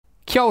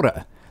Kia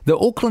ora. The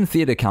Auckland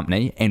Theatre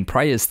Company and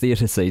Prayers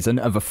Theatre season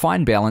of A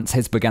Fine Balance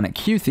has begun at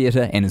Q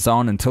Theatre and is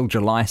on until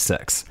July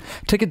 6.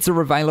 Tickets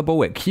are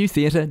available at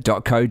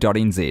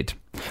qtheatre.co.nz.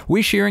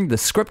 We're sharing the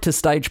Script to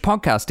Stage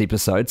podcast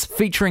episodes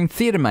featuring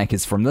theatre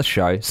makers from this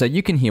show, so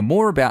you can hear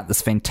more about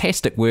this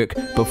fantastic work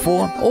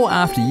before or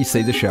after you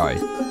see the show.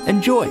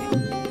 Enjoy!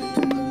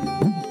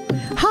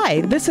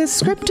 Hi, this is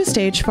Script to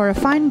Stage for A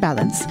Fine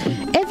Balance.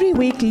 Every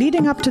week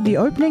leading up to the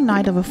opening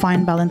night of A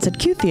Fine Balance at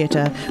Q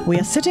Theatre, we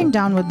are sitting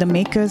down with the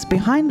makers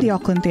behind the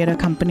Auckland Theatre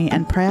Company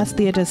and Prayas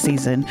Theatre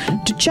season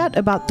to chat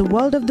about the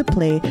world of the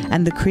play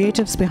and the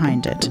creatives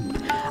behind it.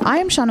 I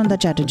am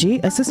Chatterjee,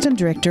 Assistant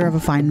Director of A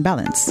Fine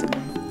Balance.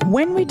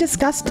 When we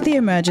discussed the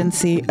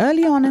emergency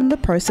early on in the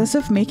process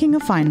of making A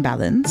Fine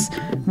Balance,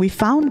 we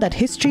found that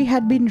history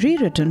had been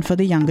rewritten for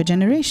the younger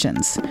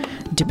generations.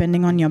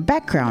 Depending on your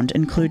background,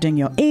 including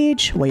your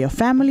age, where your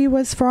family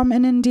was from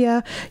in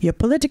India, your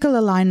political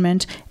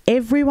alignment,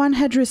 everyone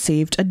had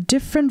received a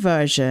different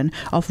version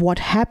of what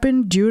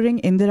happened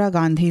during Indira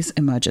Gandhi's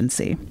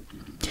emergency.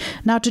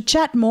 Now, to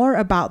chat more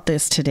about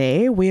this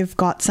today, we've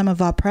got some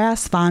of our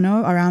Prayas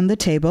whānau around the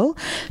table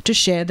to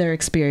share their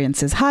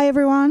experiences. Hi,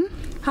 everyone.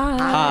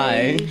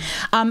 Hi.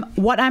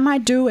 What I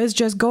might do is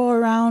just go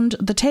around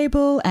the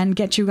table and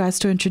get you guys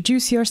to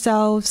introduce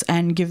yourselves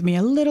and give me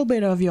a little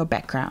bit of your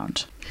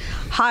background.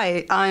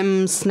 Hi,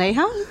 I'm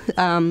Sneha.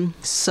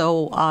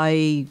 So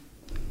I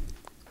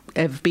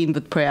have been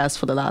with Prayas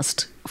for the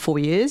last 4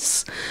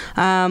 years.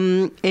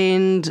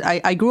 And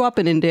I grew up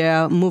in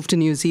India, moved to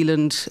New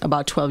Zealand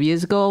about 12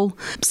 years ago,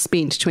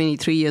 spent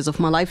 23 years of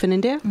my life in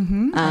India.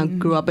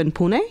 Grew up in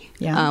Pune,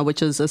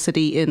 which is a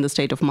city in the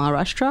state of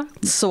Maharashtra.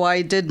 So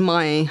I did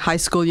my high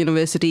school,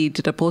 university,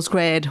 did a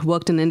postgrad,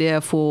 worked in India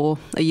for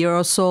a year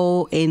or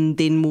so, and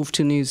then moved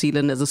to New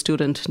Zealand as a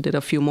student, did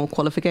a few more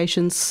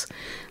qualifications.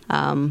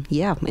 And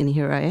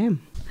here I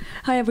am.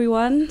 Hi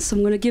everyone, so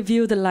I'm going to give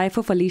you the life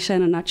of Alisha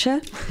in a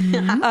nutshell.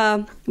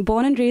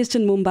 Born and raised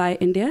in Mumbai,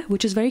 India,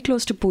 which is very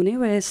close to Pune,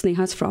 where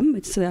Sneha's from.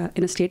 It's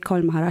in a state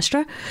called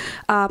Maharashtra.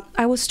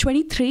 I was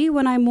 23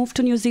 when I moved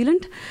to New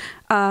Zealand.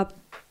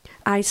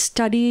 I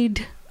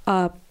studied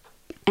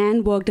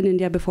and worked in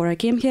India before I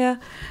came here,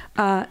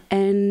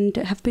 and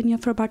have been here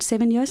for about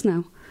 7 years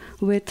now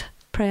with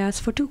Prayas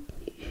for 2.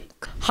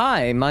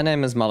 Hi, my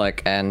name is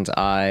Maulik, and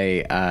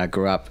I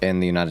grew up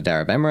in the United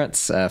Arab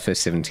Emirates. For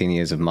 17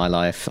 years of my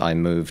life, I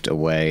moved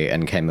away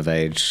and came of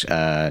age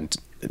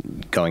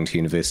going to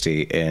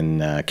university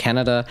in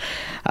Canada,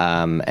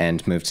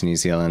 and moved to New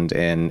Zealand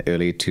in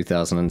early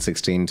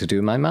 2016 to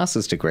do my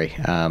master's degree.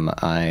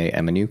 I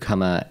am a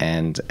newcomer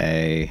and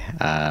a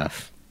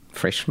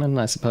freshman,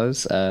 I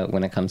suppose,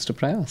 when it comes to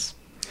Prayas.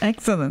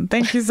 Excellent.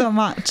 Thank you so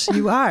much.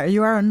 You are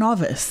a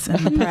novice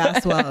in the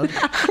Prayas world.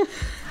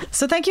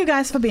 So thank you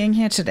guys for being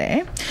here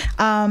today.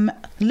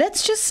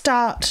 Let's just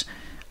start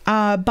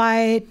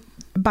by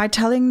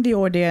telling the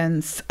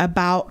audience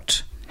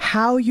about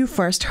how you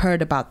first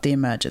heard about the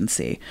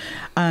emergency.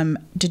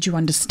 Did you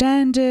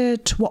understand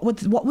it? What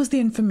was the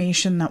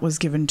information that was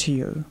given to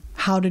you?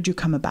 How did you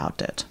come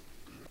about it?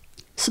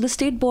 So the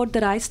state board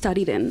that I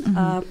studied in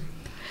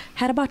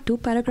had about 2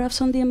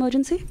 paragraphs on the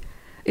emergency,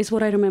 is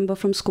what I remember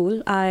from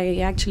school. I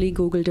actually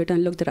Googled it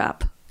and looked it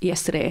up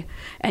yesterday.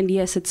 And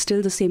yes, it's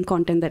still the same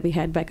content that we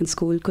had back in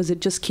school, because it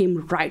just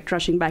came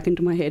rushing back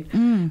into my head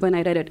when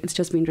I read it. It's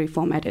just been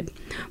reformatted.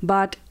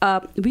 But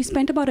we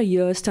spent about a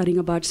year studying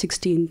about the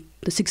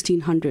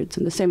 1600s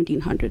and the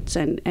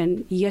 1700s.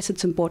 And yes,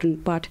 it's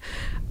important, but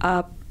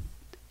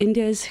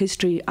India's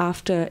history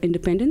after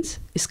independence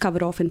is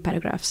covered off in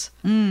paragraphs.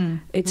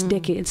 It's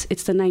decades.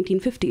 It's the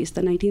 1950s,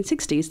 the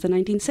 1960s, the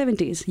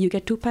 1970s. You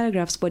get 2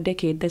 paragraphs per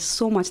decade. There's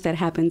so much that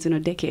happens in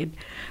a decade,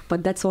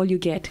 but that's all you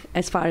get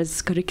as far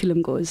as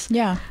curriculum goes.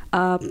 Yeah.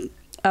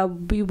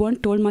 We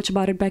weren't told much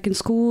about it back in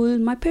school.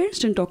 My parents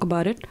didn't talk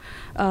about it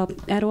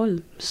at all.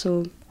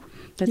 So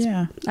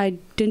I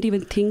didn't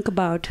even think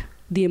about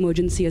the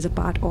emergency as a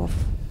part of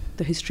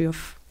the history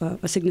of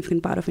a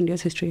significant part of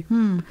India's history.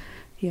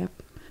 Yeah.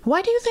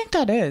 Why do you think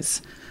that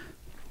is?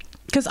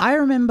 Because I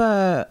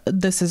remember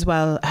this as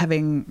well,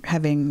 having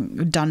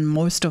done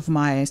most of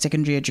my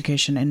secondary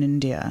education in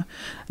India,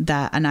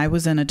 and I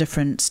was in a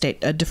different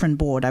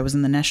board. I was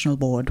in the national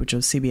board, which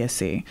was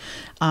CBSE.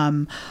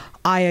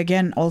 I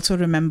again also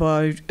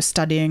remember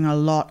studying a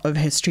lot of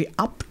history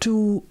up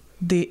to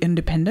the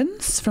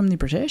independence from the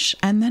British,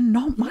 and then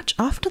not much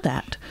after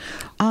that.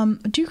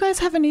 Do you guys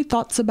have any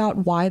thoughts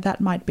about why that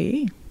might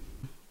be?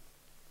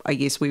 I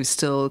guess we're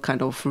still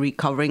kind of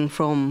recovering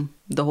from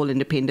the whole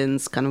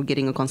independence, kind of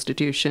getting a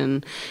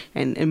constitution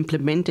and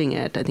implementing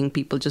it. I think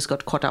people just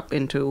got caught up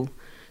into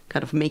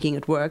kind of making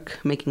it work,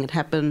 making it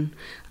happen.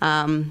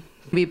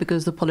 Maybe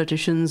because the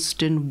politicians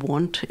didn't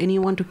want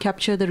anyone to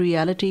capture the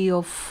reality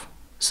of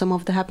some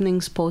of the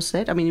happenings post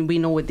that. I mean, we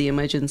know with the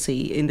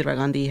emergency Indira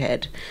Gandhi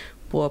had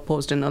were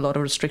posed in a lot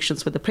of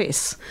restrictions with the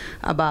press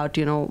about,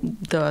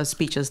 the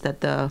speeches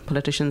that the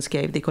politicians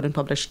gave. They couldn't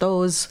publish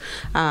those.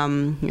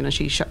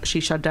 She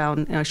shut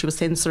down. She was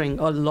censoring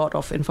a lot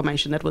of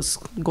information that was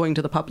going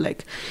to the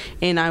public.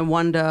 And I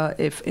wonder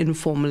if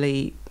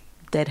informally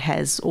that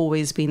has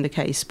always been the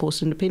case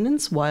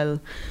post-independence, while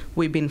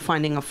we've been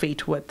finding our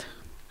feet with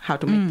how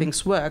to make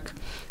things work.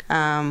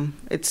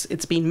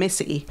 It's been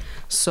messy,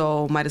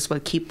 so might as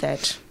well keep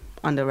that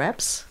under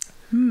wraps.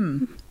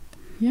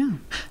 Yeah.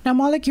 Now,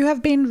 Maulik, you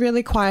have been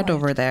really quiet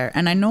over there,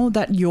 and I know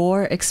that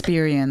your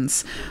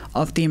experience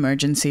of the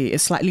emergency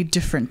is slightly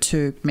different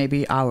to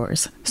maybe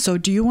ours. So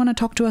do you want to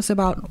talk to us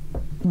about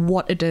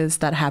what it is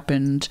that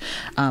happened,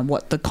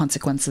 what the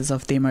consequences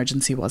of the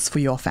emergency was for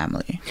your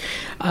family?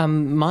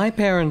 My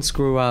parents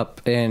grew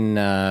up in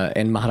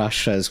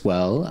Maharashtra as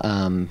well,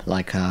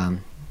 like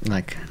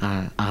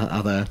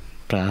other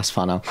Prayas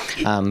whānau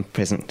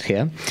present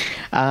here.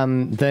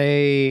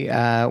 They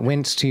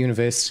went to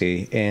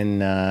university in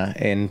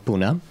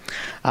Pune,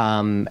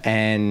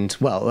 and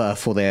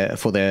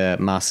for their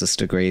master's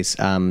degrees,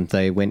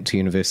 they went to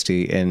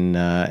university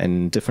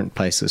in different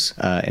places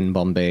in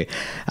Bombay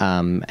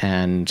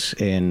and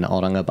in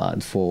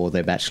Aurangabad for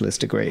their bachelor's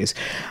degrees,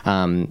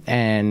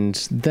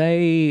 and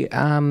they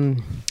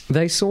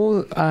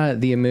saw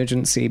the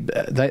emergency.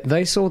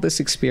 They saw this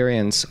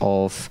experience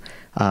of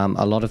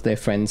a lot of their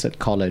friends at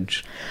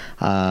college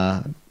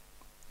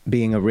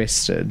being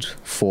arrested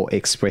for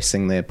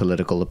expressing their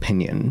political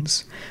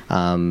opinions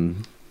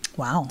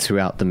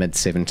throughout the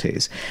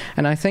mid-70s.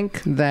 And I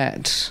think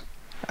that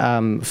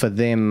for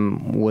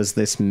them was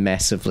this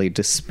massively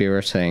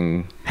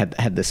dispiriting,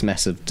 had this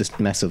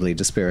massively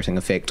dispiriting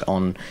effect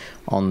on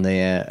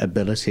their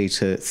ability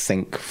to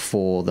think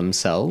for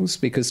themselves,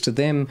 because to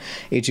them,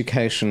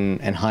 education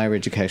and higher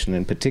education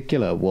in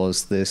particular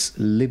was this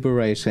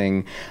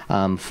liberating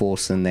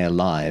force in their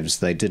lives.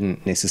 They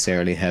didn't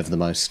necessarily have the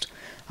most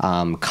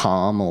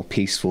calm or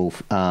peaceful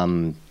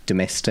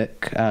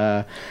domestic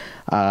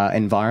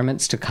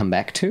environments to come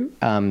back to.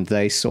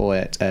 They saw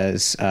it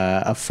as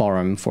a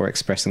forum for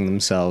expressing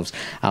themselves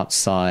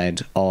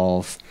outside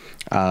of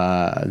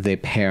their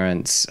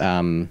parents'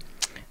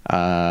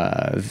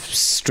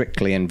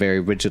 strictly and very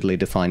rigidly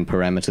defined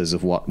parameters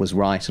of what was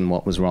right and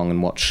what was wrong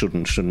and what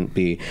shouldn't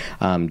be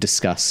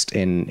discussed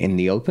in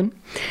the open.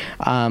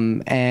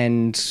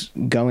 And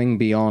going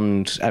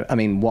beyond,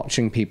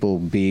 watching people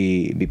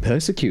be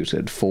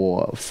persecuted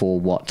for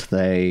what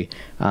they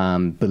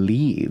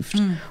believed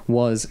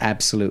was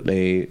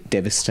absolutely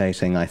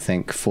devastating, I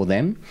think, for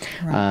them.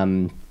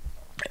 Right.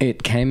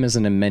 It came as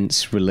an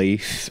immense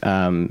relief,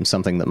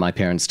 something that my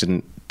parents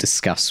didn't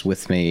discuss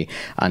with me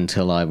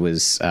until I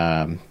was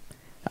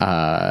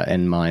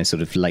in my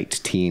sort of late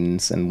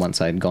teens, and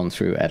once I had gone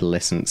through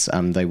adolescence,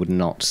 they would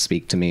not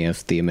speak to me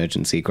of the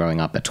emergency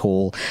growing up at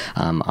all.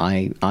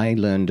 I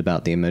learned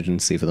about the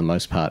emergency for the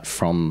most part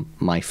from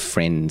my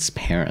friends'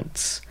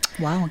 parents.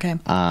 Wow, okay.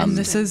 And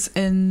this is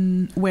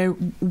in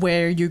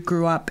where you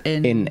grew up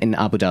in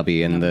Abu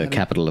Dhabi, in the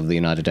capital of the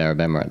United Arab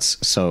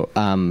Emirates. So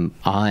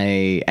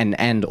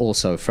and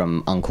also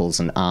from uncles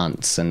and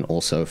aunts, and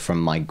also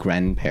from my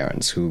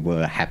grandparents, who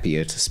were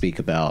happier to speak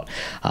about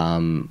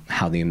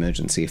how the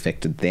emergency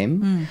affected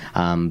them.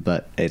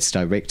 But its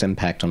direct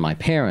impact on my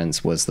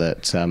parents was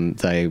that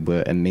they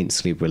were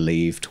immensely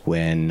relieved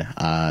when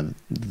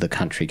the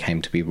country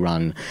came to be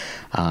run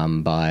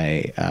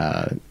by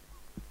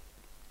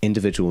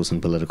individuals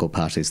and political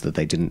parties that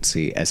they didn't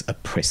see as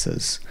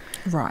oppressors.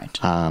 Right.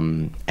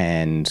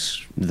 And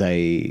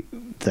they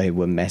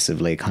were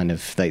massively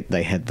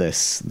they had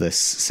this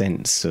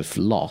sense of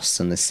loss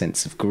and this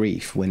sense of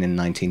grief when in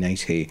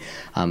 1980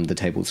 the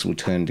tables were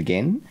turned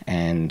again,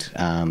 and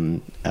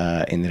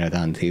Indira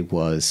Gandhi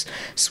was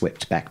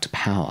swept back to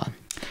power.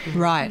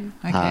 Right.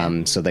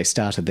 Okay. So they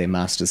started their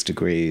master's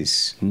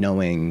degrees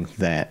knowing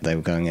that they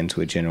were going into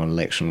a general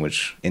election,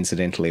 which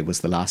incidentally was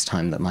the last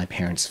time that my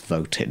parents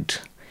voted.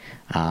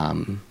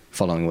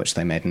 Following which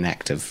they made an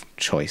active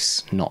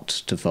choice not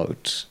to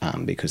vote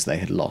because they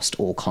had lost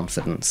all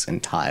confidence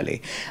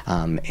entirely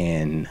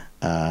in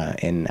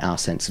our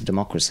sense of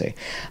democracy,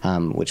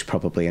 which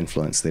probably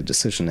influenced their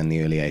decision in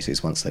the early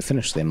 80s, once they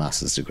finished their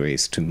master's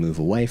degrees, to move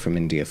away from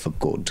India for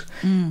good.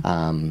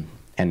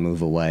 And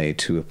move away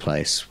to a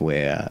place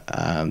where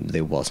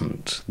there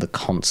wasn't the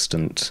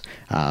constant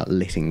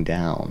letting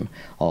down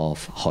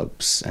of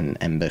hopes and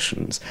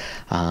ambitions,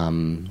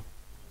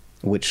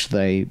 which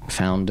they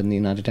found in the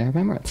United Arab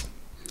Emirates.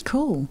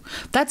 Cool.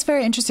 That's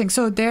very interesting.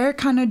 So their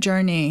kind of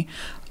journey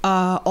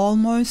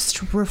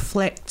almost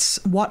reflects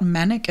what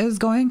Manik is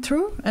going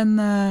through in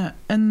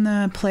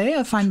the play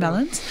A Fine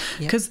Balance,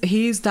 because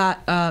he's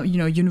that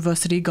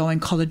university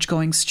going, college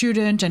going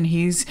student, and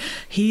he is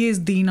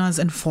Deena's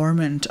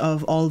informant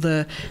of all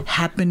the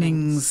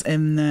happenings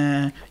in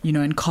the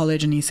in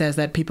college, and he says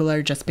that people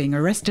are just being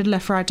arrested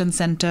left, right, and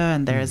center,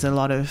 and there's a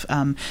lot of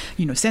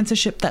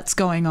censorship that's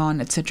going on,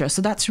 etc.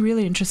 So that's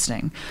really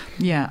interesting.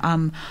 Yeah.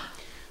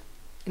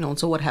 And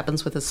also what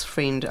happens with his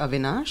friend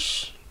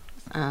Avinash.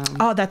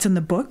 That's in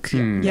the book?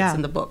 Yeah. It's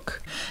in the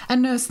book.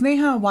 And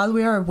Sneha, while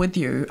we are with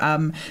you,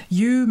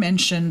 you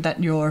mentioned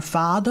that your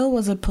father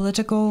was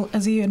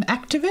is he an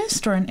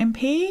activist or an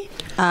MP?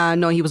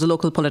 No, he was a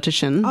local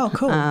politician. Oh,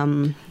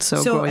 cool.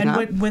 So growing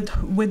up,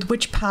 with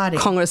which party?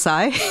 Congress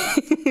I.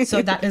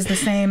 So that is the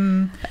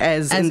same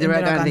as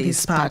Indira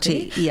Gandhi's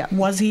party. Yeah.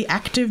 Was he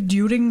active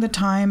during the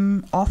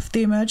time of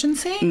the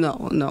emergency?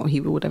 No, he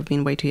would have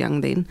been way too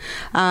young then.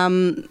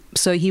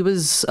 So he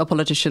was a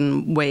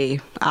politician way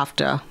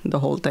after the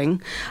whole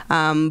thing.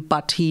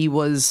 But he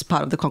was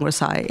part of the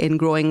Congress I. And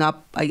growing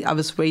up, I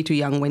was way too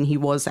young when he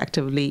was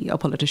actively a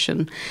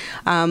politician.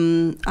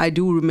 I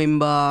do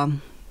remember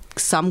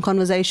some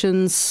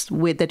conversations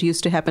that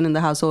used to happen in the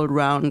household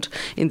around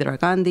Indira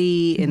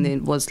Gandhi, and then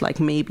it was like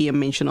maybe a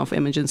mention of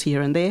emergency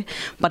here and there,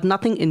 but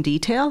nothing in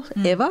detail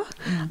ever.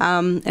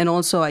 And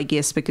also, I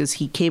guess because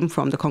he came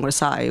from the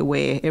Congress I,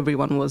 where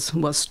everyone was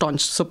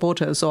staunch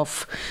supporters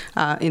of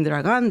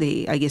Indira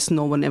Gandhi, I guess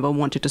no one ever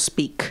wanted to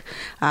speak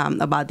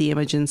about the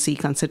emergency,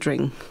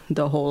 considering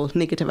the whole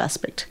negative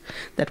aspect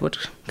that would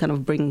kind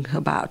of bring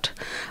about.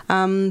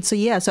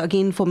 So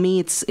again, for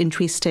me, it's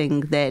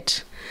interesting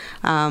that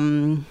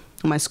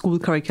my school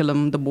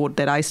curriculum, the board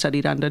that I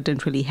studied under,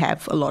 didn't really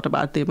have a lot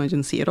about the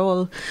emergency at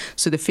all.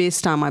 So the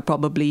first time I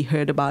probably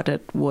heard about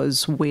it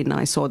was when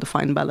I saw the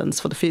Fine Balance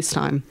for the first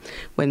time,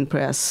 when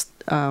Prayas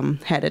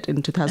had it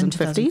in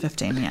 2015. In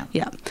 2015,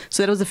 yeah.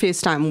 So that was the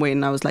first time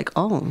when I was like,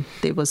 oh,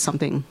 there was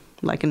something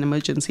like an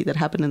emergency that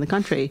happened in the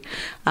country.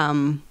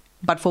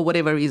 But for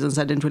whatever reasons,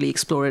 I didn't really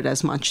explore it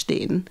as much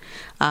then.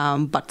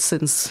 But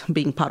since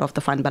being part of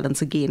the Fine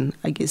Balance again,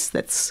 I guess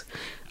that's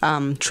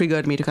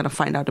triggered me to kind of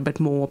find out a bit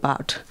more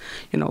about,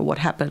 what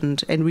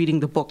happened. And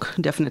reading the book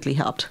definitely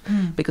helped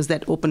because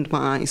that opened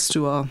my eyes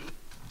to a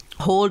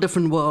whole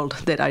different world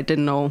that I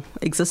didn't know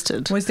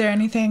existed. Was there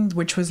anything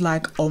which was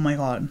like, oh my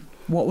God,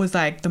 what was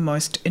like the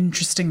most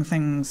interesting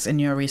things in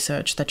your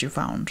research that you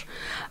found?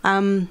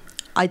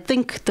 I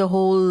think the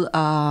whole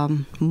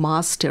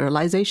mass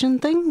sterilization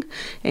thing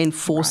and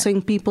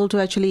forcing people to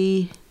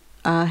actually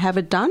have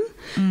it done,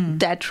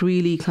 that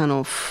really kind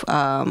of...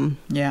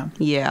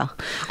 Yeah.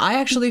 I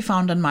actually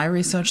found in my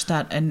research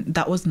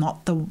that was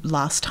not the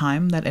last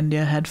time that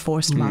India had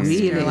forced mass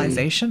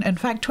sterilization. In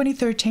fact,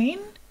 2013...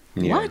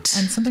 Yeah. What?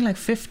 And something like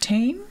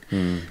 15?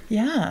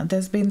 Yeah,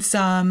 there's been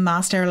some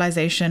mass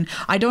sterilization.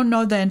 I don't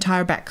know the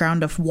entire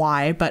background of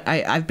why, but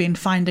I've been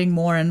finding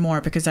more and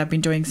more because I've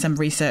been doing some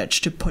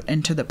research to put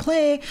into the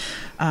play,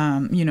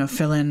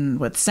 fill in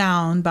with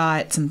sound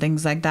bites and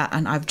things like that.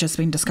 And I've just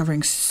been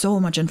discovering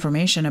so much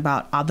information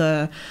about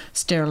other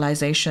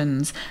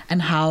sterilizations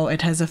and how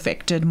it has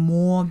affected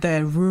more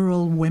the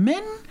rural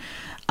women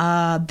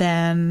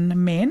than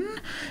men,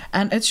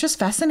 and it's just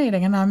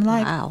fascinating. And I'm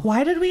like, wow.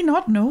 Why did we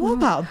not know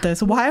about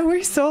this? Why are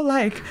we so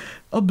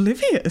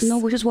oblivious? No,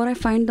 which is what I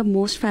find the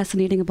most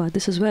fascinating about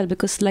this as well,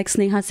 because like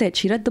Sneha said,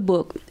 she read the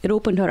book, it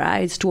opened her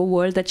eyes to a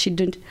world that she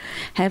didn't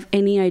have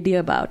any idea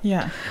about.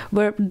 Yeah.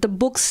 Where the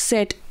book's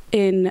set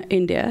in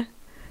India.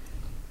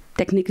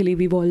 Technically,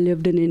 we've all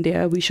lived in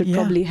India. We should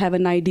probably have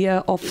an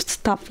idea of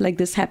stuff like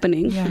this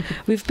happening. Yeah.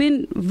 We've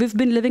been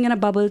living in a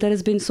bubble that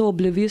has been so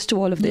oblivious to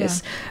all of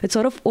this. Yeah. It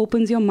sort of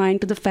opens your mind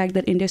to the fact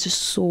that India is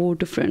just so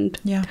different.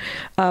 Yeah.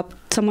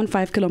 Someone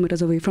 5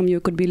 kilometers away from you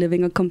could be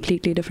living a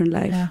completely different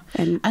life. Yeah.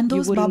 And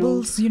those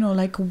bubbles,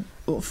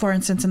 for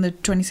instance, in the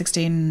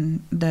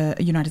 2016 the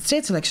United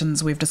States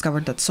elections, we've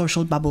discovered that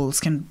social bubbles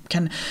can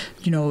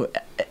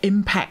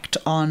impact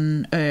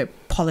on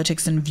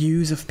politics and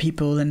views of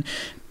people, and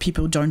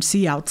people don't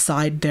see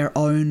outside their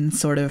own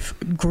sort of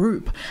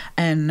group.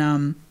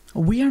 And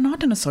we are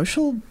not in a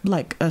social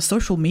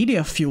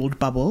media fueled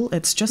bubble.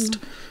 It's just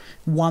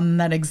one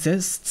that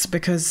exists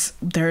because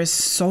there is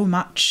so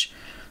much.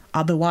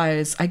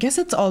 Otherwise, I guess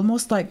it's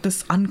almost like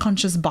this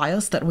unconscious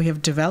bias that we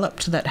have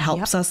developed that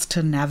helps us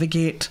to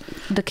navigate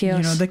the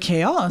chaos. The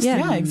chaos.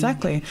 Yeah,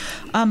 exactly.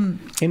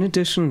 In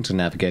addition to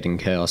navigating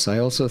chaos, I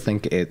also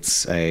think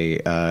it's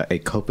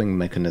a coping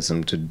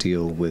mechanism to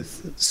deal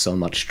with so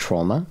much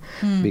trauma,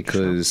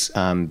 because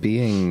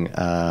being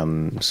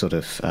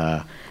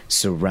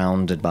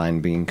surrounded by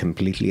and being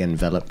completely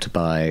enveloped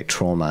by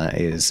trauma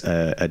is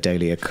a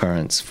daily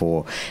occurrence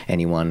for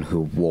anyone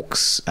who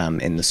walks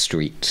in the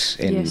street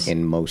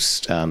in most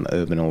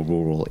urban or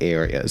rural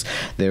areas.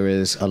 There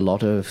is a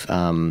lot of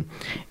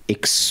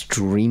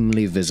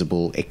extremely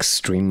visible,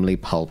 extremely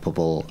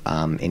palpable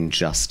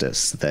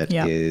injustice that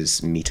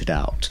is meted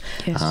out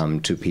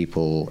to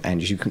people,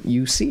 and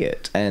you see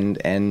it.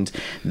 And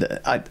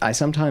I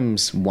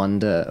sometimes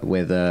wonder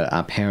whether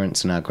our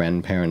parents and our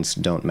grandparents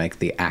don't make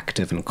the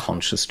active and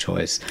conscious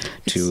choice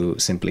to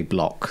simply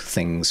block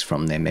things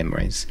from their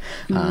memories,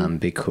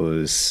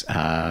 because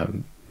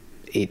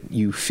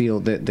you feel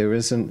that there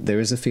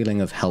is a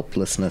feeling of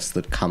helplessness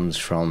that comes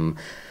from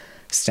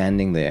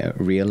standing there,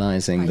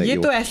 realizing that ये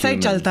you're तो ऐसा ही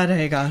human. चलता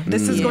रहेगा.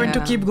 This is going to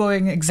Yeah. keep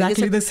going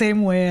exactly the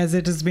same way as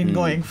it has been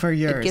going for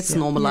years. It gets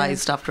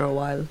normalized after a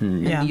while,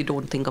 and Yeah. you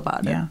don't think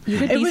about Yeah, it. You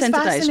get it was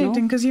desensitized,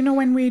 fascinating no? because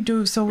when we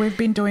do, so we've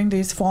been doing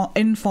these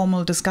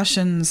informal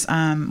discussions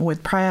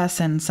with Prayas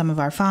and some of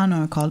our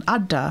whānau called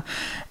Adda,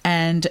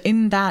 and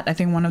in that, I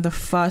think one of the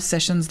first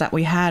sessions that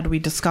we had, we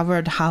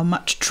discovered how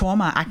much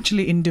trauma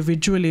actually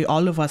individually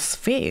all of us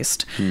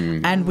faced,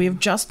 and we've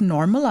just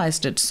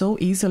normalized it so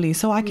easily.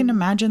 So I can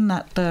imagine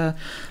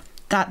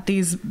that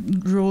these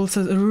rural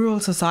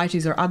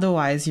societies or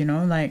otherwise,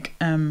 like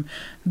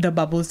the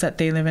bubbles that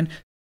they live in.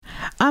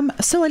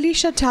 So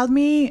Alisha, tell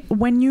me,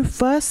 when you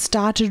first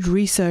started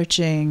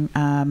researching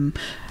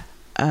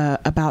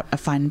about a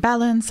fine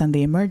balance and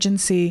the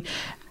emergency,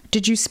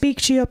 did you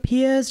speak to your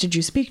peers? Did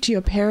you speak to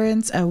your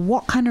parents?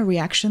 What kind of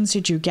reactions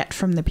did you get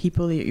from the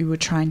people that you were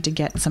trying to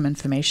get some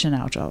information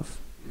out of?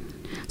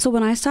 So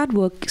when I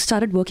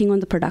started working on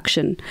the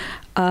production,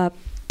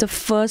 the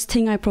first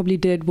thing I probably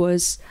did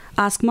was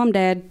ask mom,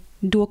 dad,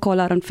 do a call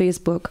out on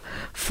Facebook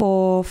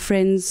for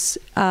friends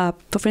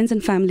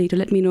and family to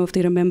let me know if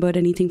they remembered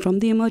anything from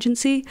the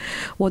emergency.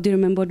 What they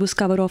remembered was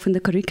covered off in the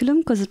curriculum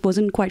because it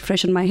wasn't quite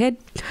fresh in my head.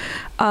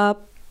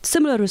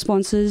 Similar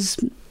responses.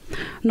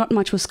 Not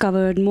much was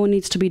covered. More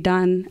needs to be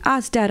done.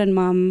 Asked dad and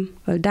mom.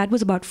 Dad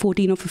was about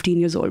 14 or 15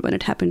 years old when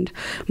it happened.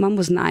 Mom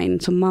was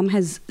 9, so mom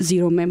has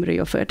zero memory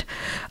of it.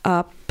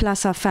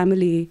 Plus our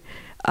family,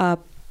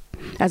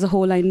 as a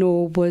whole, I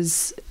know,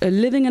 was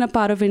living in a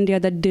part of India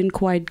that didn't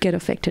quite get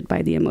affected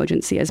by the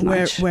emergency as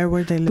much. Where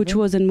were they living? Which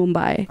was in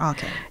Mumbai.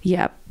 Okay.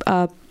 Yeah.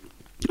 Our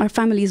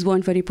families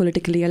weren't very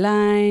politically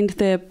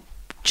aligned.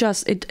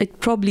 It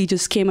probably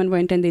just came and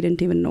went and they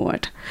didn't even know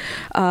it.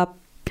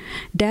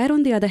 Dad,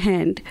 on the other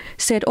hand,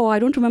 said, I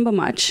don't remember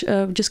much.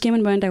 Just came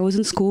and went. I was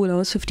in school. I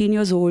was 15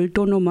 years old.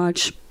 Don't know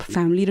much.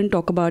 Family didn't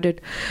talk about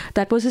it.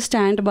 That was his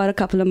stand about a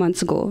couple of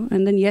months ago.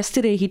 And then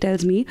yesterday he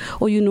tells me,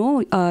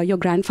 your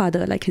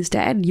grandfather, like his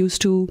dad,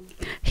 used to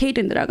hate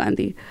Indira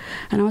Gandhi.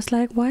 And I was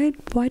like,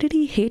 why did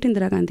he hate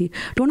Indira Gandhi?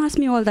 Don't ask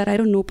me all that. I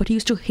don't know. But he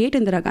used to hate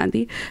Indira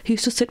Gandhi. He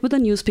used to sit with a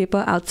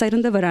newspaper outside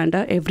on the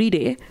veranda every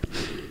day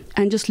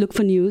and just look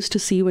for news to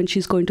see when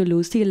she's going to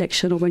lose the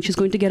election or when she's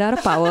going to get out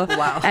of power.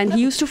 Wow. And he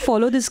used to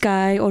follow this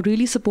guy or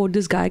really support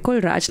this guy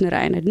called Raj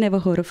Narayan. I'd never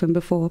heard of him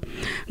before.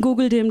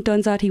 Googled him.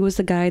 Turns out he was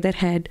the guy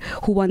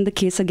who won the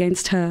case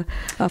against her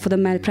for the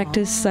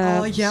malpractice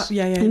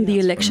in the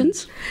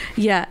elections.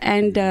 Yeah,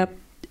 and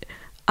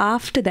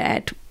after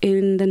that,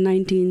 in the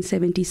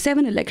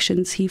 1977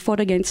 elections, he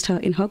fought against her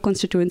in her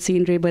constituency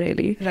in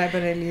Raebareli.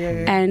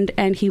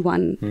 And he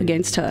won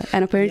against her.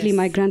 And apparently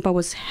my grandpa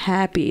was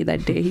happy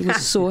that day. He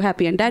was so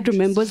happy. And Dad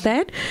remembers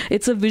that.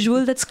 It's a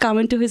visual that's come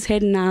into his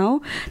head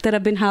now that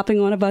I've been harping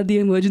on about the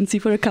emergency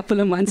for a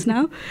couple of months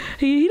now.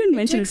 He didn't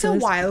mention it. It takes a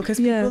while because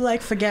people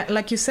forget,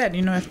 like you said,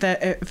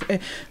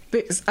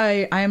 if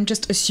I am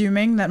just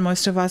assuming that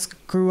most of us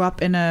grew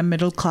up in a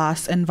middle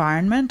class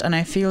environment, and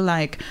I feel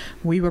like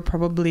we were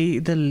probably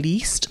the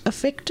least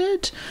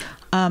affected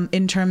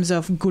in terms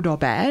of good or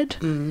bad,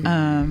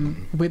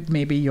 with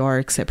maybe your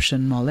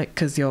exception, Maulik,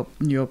 because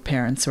your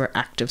parents were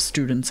active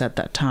students at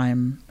that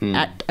time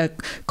at a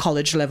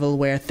college level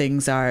where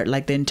things are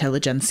like the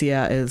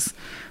intelligentsia is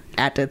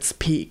at its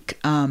peak.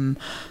 I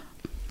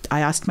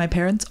asked my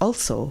parents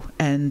also,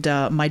 and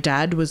my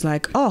dad was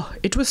like,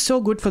 it was so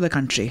good for the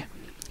country,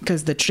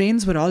 because the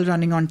trains were all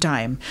running on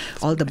time.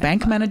 All the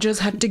bank managers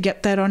had to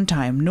get there on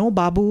time. No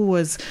Babu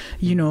was,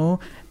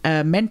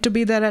 meant to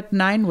be there at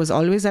 9, was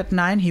always at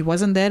 9. He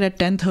wasn't there at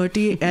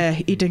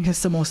 10:30 eating his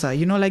samosa.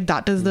 Like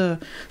that is the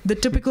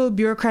typical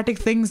bureaucratic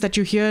things that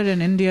you hear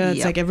in India.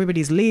 It's like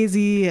everybody's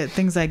lazy,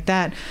 things like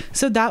that.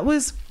 So that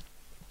was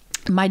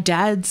my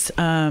dad's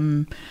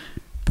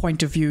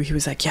point of view. He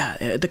was like,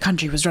 the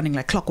country was running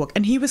like clockwork,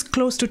 and he was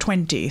close to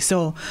 20,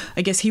 so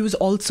I guess he was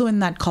also in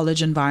that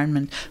college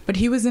environment, but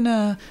he was in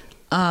a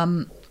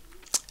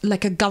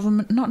like a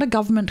government, not a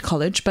government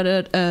college, but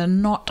a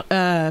not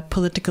a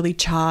politically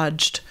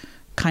charged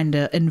kind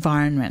of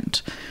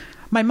environment.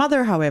 My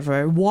mother,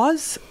 however,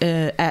 was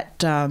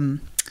at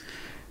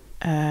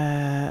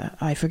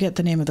I forget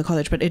the name of the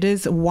college, but it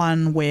is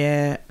one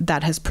where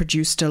that has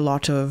produced a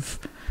lot of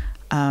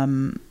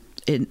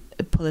in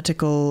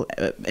political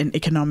and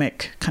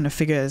economic kind of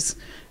figures.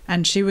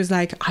 And she was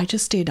like, I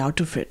just stayed out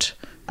of it.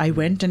 I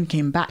went and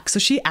came back. So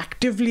she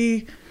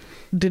actively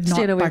did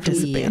not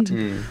participate.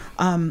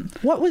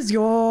 What was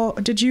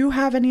did you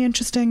have any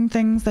interesting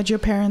things that your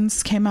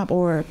parents came up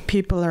or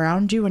people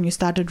around you when you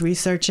started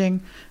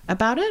researching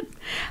about it?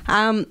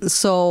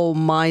 So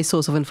my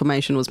source of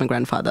information was my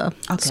grandfather.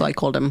 Okay. So I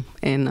called him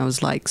and I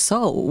was like,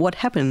 so what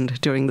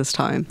happened during this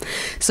time?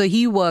 So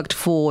he worked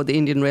for the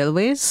Indian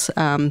Railways.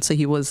 So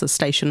he was a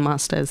station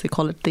master, as they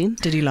call it then.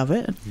 Did he love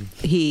it?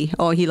 He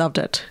loved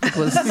it. It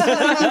was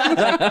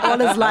all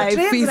his life.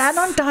 Trains ran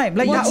on time.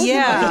 Like that.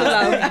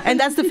 Yeah. And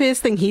that's the first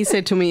first thing he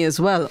said to me as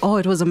well, oh,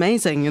 it was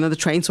amazing. The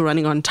trains were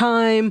running on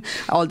time.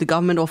 All the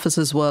government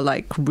offices were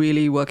like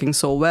really working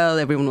so well.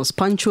 Everyone was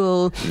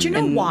punctual. Do you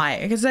know why?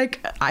 Because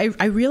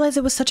I realized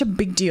it was such a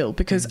big deal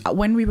because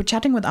when we were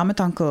chatting with Amit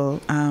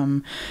Uncle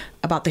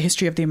about the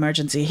history of the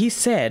emergency, he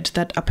said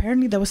that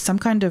apparently there was some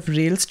kind of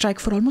rail strike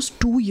for almost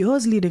 2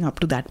 years leading up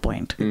to that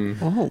point.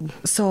 Oh.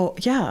 So,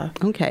 yeah.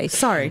 Okay.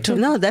 Sorry.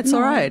 No, that's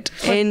all right.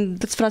 And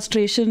that's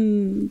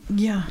frustration.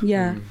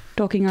 Yeah.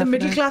 Talking the after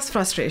middle that. class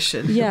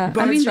frustration. Yeah.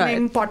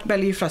 Burgeoning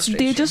pot-belly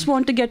frustration. They just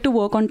want to get to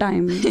work on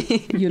time,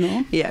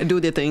 Yeah, do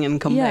their thing and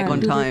come back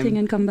on time. do their thing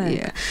and come back.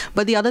 Yeah.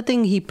 But the other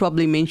thing he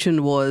probably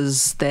mentioned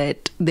was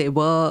that they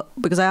were,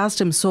 because I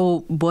asked him,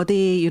 so were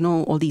they,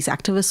 all these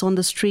activists on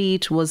the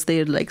street? Was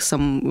there like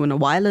some,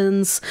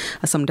 violence,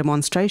 some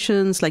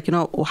demonstrations? Like,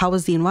 how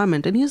was the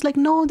environment? And he was like,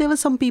 no, there were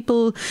some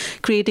people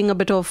creating a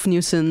bit of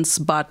nuisance,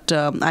 but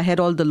I had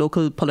all the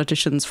local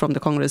politicians from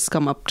the Congress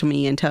come up to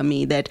me and tell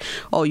me that,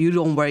 oh, you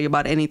don't worry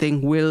about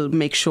anything. We'll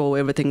make sure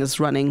everything is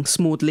running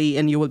smoothly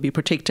and you will be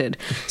protected.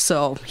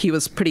 So he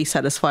was pretty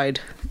satisfied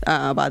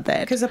about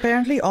that. Because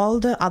apparently all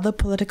the other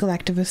political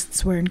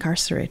activists were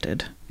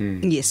incarcerated.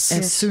 Yes.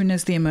 As soon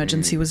as the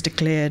emergency was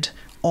declared,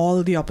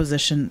 all the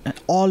opposition,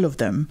 all of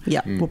them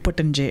were put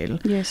in jail.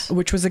 Yes.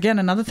 Which was, again,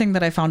 another thing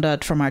that I found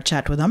out from our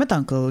chat with Amit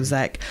Uncle. Was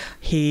like,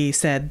 he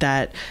said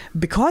that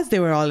because they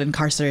were all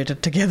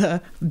incarcerated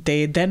together,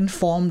 they then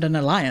formed an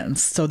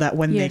alliance so that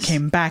when they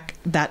came back,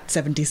 that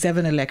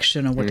 77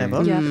 election or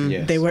whatever,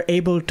 they were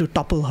able to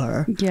topple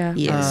her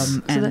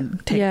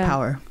and take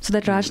power. So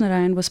that Raj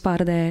Narayan was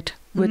part of that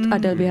with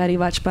Atal Bihari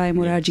Vajpayee,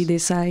 Morarji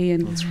Desai,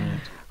 and That's right.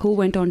 who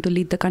went on to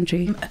lead the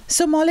country.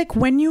 So, Maulik,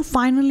 when you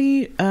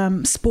finally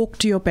spoke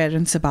to your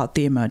parents about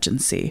the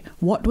emergency,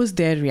 what was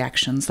their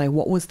reactions? Like,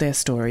 what was their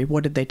story?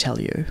 What did they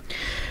tell you?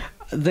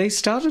 They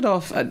started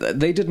off,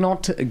 they did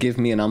not give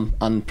me an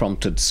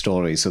unprompted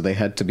story, so they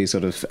had to be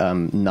sort of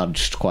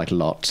nudged quite a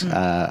lot.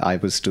 I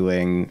was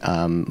doing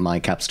my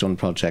capstone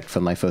project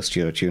for my first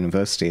year at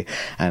university,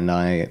 and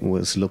I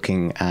was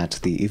looking at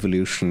the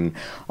evolution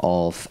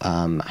of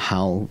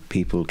how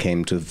people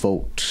came to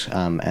vote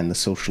and the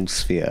social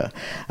sphere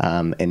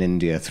in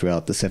India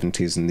throughout the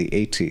 70s and the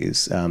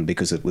 80s,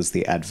 because it was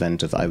the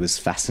advent of, I was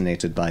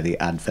fascinated by the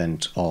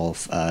advent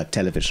of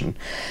television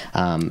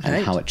and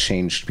how it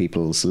changed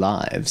people's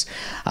lives.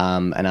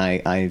 And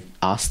I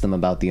asked them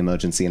about the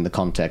emergency in the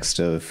context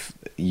of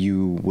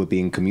you were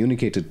being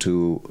communicated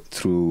to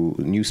through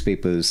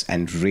newspapers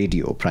and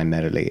radio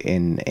primarily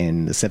in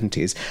the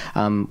 70s.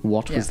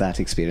 What was that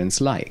experience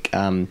like?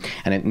 And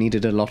it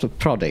needed a lot of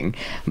prodding,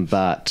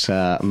 but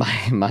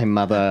my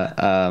mother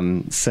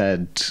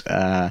said...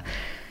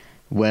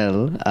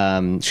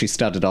 she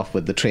started off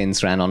with the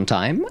trains ran on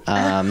time.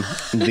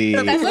 The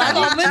trains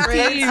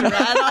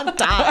ran on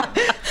time.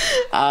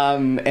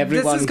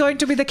 This is going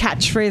to be the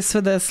catchphrase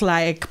for this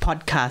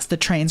podcast. The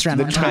trains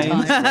ran on time.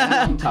 The trains ran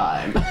on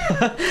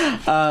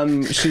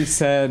time. She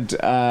said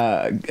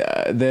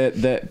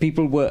that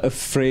people were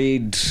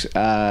afraid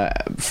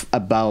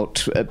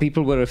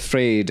people were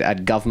afraid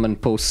at government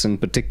posts in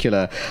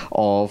particular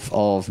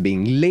of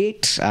being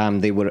late.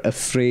 They were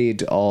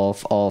afraid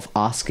of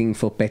asking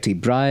for petty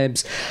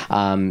bribes.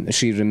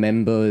 She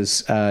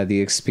remembers the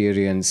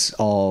experience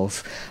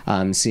of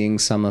seeing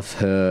some of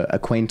her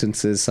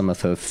acquaintances, some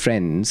of her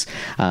friends,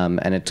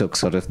 and it took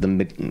sort of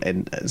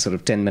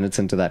 10 minutes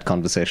into that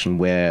conversation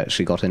where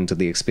she got into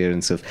the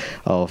experience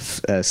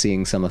of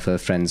seeing some of her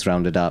friends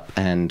rounded up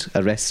and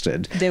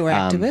arrested. They were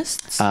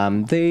activists?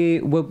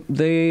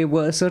 They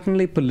were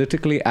certainly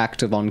politically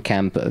active on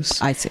campus.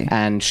 I see.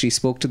 And she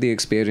spoke to the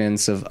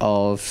experience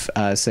of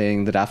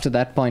saying that after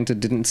that point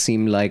it didn't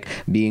seem like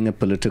being a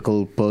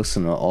political person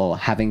or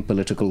having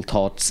political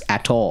thoughts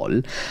at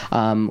all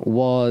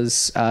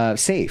was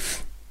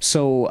safe.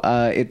 So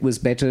it was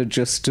better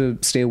just to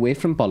stay away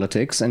from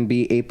politics and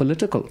be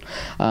apolitical,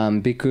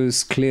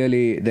 because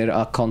clearly there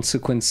are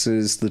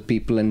consequences that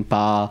people in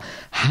power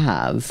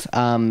have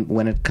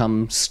when it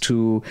comes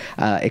to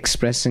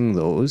expressing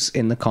those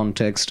in the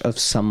context of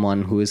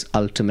someone who is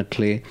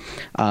ultimately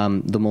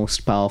the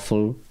most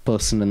powerful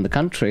person in the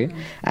country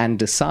and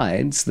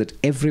decides that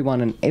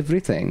everyone and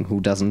everything who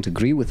doesn't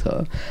agree with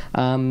her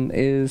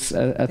is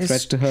a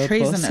threat to her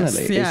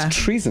personally. Yeah. Is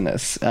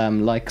treasonous,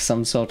 like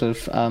some sort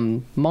of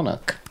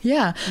monarch.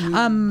 Yeah.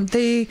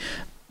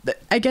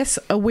 I guess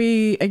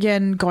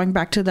again, going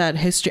back to that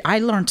history, I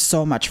learned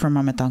so much from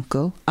Amit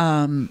Uncle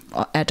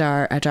at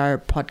our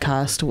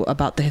podcast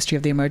about the history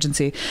of the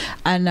emergency.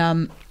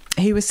 And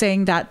he was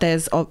saying that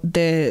there's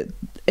the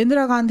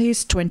Indira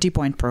Gandhi's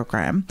 20-point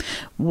program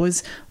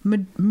was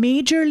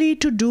majorly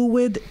to do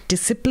with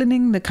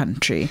disciplining the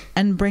country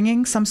and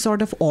bringing some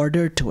sort of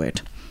order to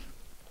it.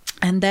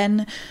 And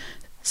then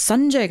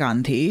Sanjay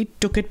Gandhi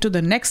took it to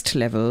the next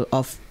level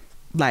of,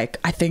 like,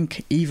 I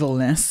think,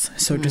 evilness,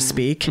 so to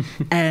speak.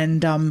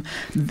 And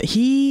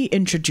he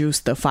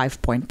introduced the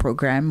 5-point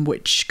program,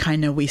 which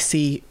kind of we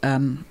see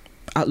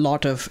a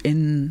lot of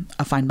in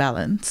A Fine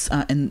Balance,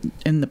 in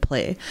the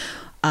play.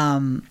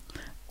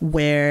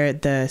 where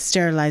the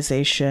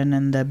sterilization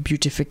and the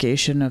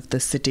beautification of the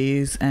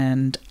cities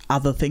and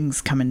other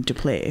things come into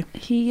play.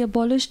 He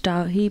abolished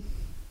he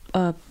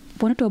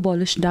wanted to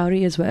abolish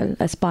dowry as well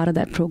as part of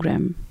that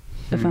program,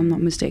 if I'm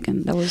not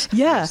mistaken. That was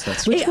Yes,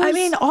 that's I right.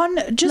 mean,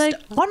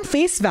 on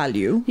face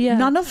value, Yeah.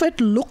 none of it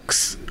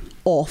looks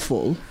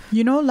awful.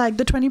 You know, like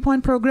the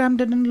 20-point program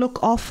didn't look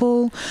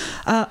awful.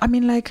 I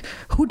mean, like,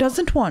 who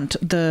doesn't want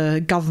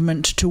the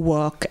government to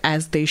work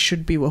as they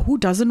should be? Who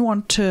doesn't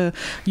want to,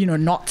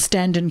 not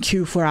stand in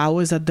queue for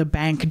hours at the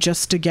bank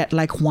just to get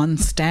like one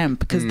stamp?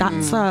 Because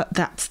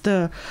that's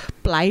the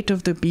plight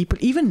of the people.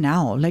 Even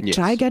now, like, Yes.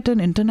 try get an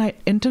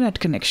internet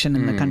connection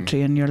in the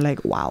country, and you're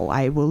like, wow,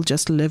 I will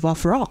just live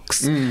off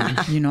rocks.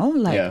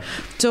 Yeah.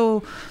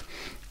 So,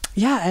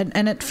 yeah,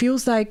 and it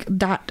feels like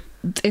that.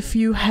 If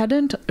you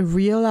hadn't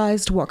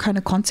realized what kind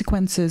of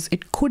consequences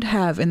it could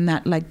have in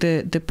that, like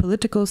the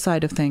political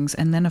side of things,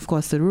 and then of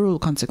course the rural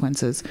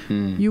consequences,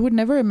 you would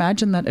never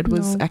imagine that it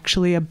was No.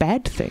 actually a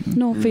bad thing.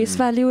 no face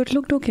value. It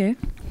looked okay.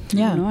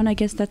 Yeah. And I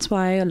guess that's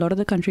why a lot of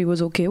the country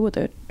was okay with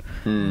it.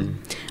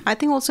 I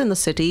think also in the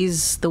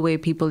cities, the way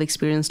people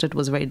experienced it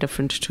was very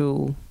different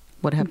to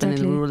what happened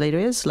Exactly. in rural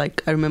areas.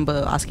 Like, I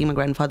remember asking my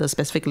grandfather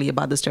specifically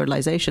about the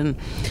sterilization,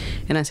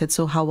 and I said,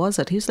 so how was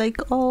it? He's like,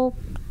 oh,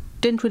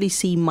 didn't really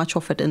see much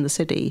of it in the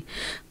city.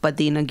 But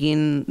then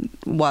again,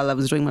 while I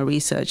was doing my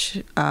research,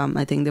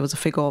 I think there was a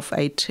figure of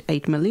 8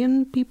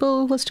 million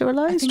people were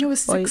sterilized. I think it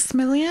was 6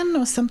 million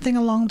or something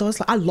along those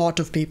lines. A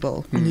lot of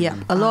people. Yeah,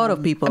 a lot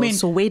of people. I mean-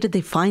 so where did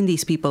they find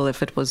these people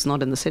if it was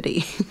not in the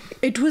city?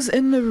 It was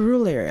in the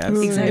rural areas.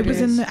 Rural It was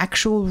in areas. the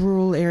actual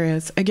rural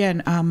areas.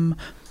 Again,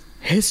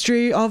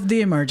 history of the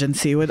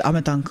emergency with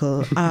Amit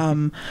Uncle.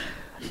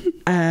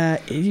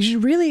 You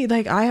really,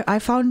 like, I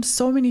found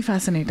so many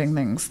fascinating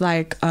things.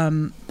 Like,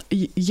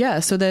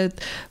 so that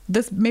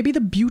this, maybe the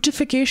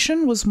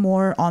beautification was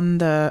more on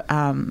the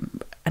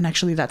and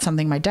actually that's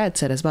something my dad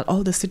said as well.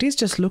 Oh, the cities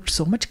just looked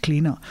so much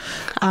cleaner.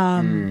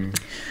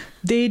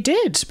 They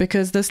did,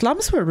 because the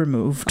slums were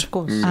removed. Of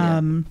course.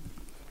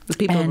 The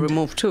people And-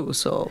 removed too.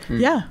 So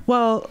Yeah,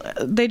 well,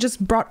 they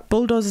just brought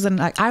bulldozers, and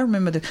like I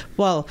remember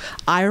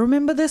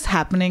this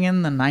happening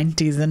in the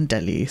 90s in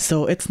Delhi,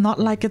 so it's not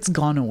like it's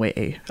gone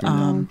away.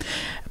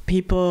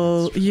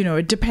 People,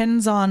 it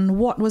depends on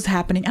what was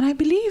happening, and I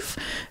believe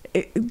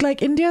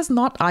like India's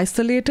not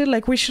isolated.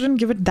 Like, we shouldn't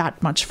give it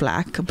that much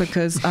flack,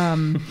 because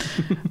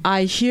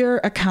I hear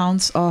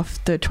accounts of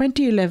the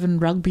 2011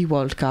 Rugby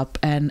World Cup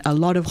and a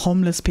lot of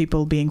homeless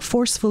people being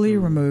forcefully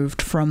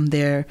removed from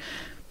their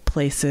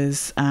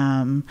places,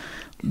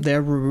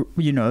 their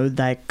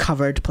like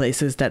covered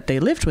places that they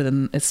lived with,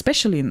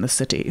 especially in the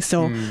city.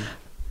 So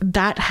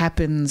that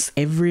happens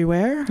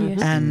everywhere.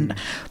 Yes. And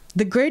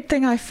the great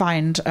thing I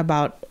find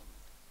about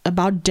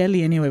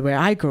Delhi anyway, where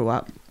I grew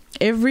up,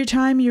 every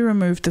time you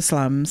removed the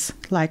slums,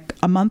 like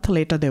a month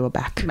later they were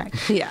back.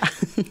 yeah.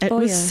 It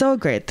was so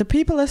great. The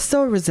people are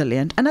so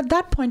resilient. And at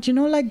that point,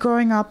 like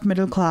growing up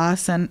middle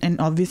class and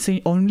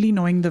obviously only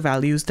knowing the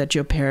values that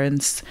your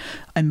parents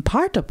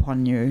impart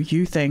upon you,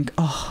 you think,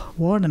 oh,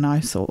 what an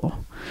eyesore.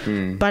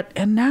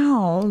 And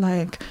now,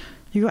 like,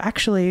 you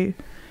actually,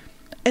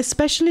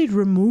 especially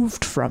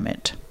removed from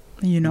it,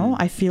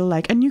 I feel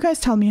like, and you guys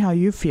tell me how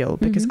you feel,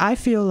 because I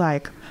feel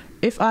like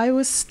if I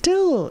was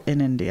still in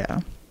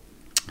India,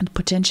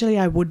 potentially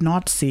I wouldn't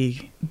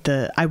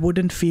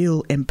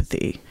feel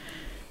empathy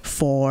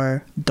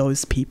for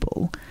those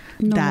people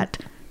that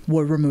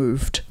were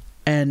removed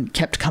and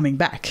kept coming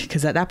back,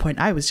 because at that point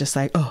I was just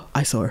like, oh,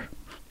 eyesore.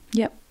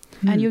 Yep.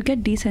 And you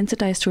get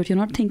desensitized to it. You're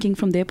not thinking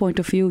from their point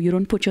of view. You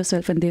don't put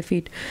yourself in their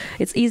feet.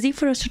 It's easy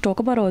for us to talk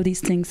about all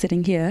these things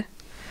sitting here.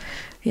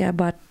 Yeah,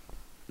 but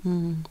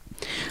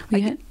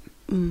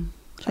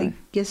I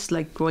guess,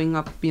 like, growing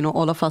up,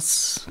 all of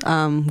us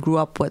grew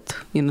up with,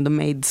 the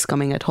maids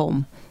coming at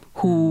home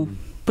who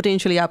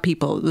potentially are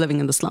people living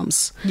in the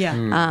slums. Yeah.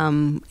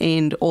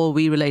 And all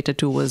we related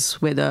to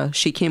was whether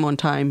she came on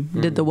time,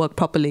 did the work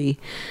properly,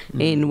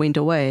 and went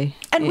away.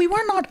 And we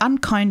were not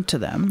unkind to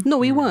them. No,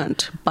 we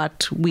weren't.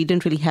 But we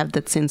didn't really have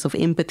that sense of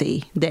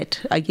empathy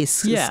that I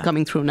guess is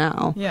coming through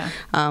now. Yeah.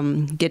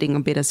 Getting a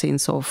better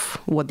sense of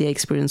what their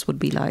experience would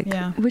be like.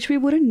 Yeah. which we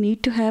wouldn't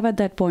need to have at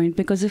that point,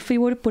 because if we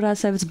were to put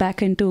ourselves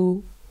back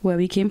into where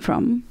we came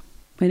from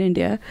in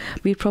India,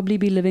 we'd probably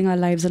be living our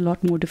lives a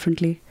lot more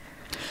differently.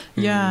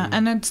 Yeah,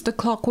 and it's the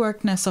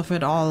clockworkness of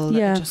it all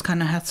that just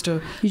kind of has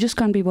to... You just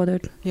can't be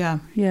bothered. Yeah.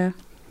 Yeah.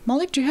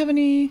 Maulik, do you have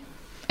any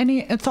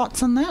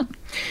thoughts on that?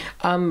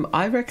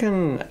 I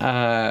reckon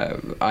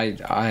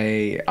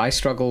I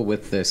struggle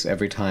with this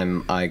every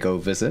time I go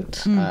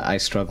visit. I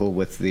struggle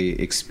with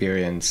the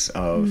experience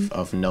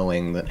of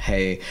knowing that,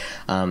 hey,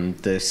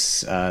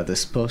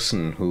 this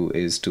person who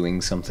is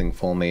doing something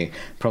for me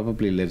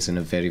probably lives in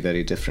a very,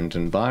 very different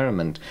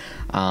environment.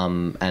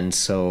 And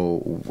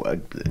so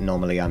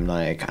normally I'm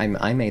like,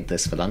 I made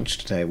this for lunch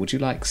today. Would you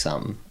like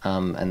some?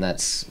 And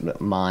that's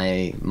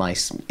my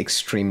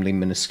extremely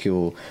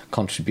minuscule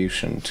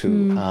contribution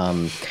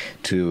to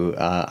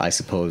I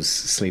suppose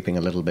sleeping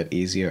a little bit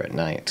easier at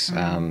night,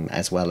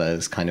 as well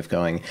as kind of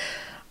going,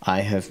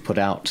 I have put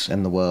out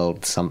in the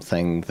world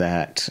something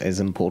that is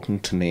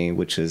important to me,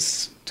 which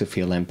is to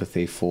feel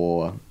empathy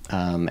for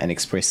and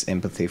express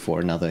empathy for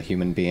another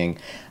human being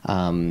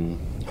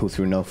who,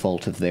 through no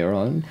fault of their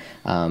own,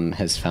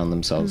 has found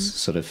themselves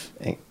sort of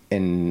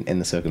in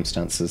the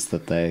circumstances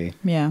that they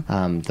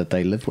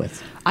live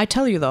with. I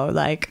tell you though,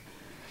 like,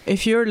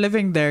 if you're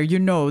living there, you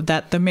know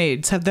that the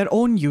maids have their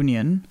own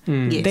union.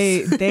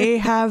 Yes. They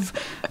have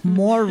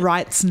more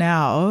rights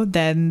now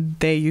than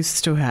they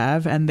used to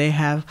have, and they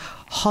have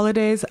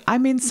holidays. I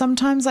mean,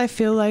 sometimes I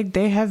feel like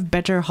they have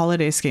better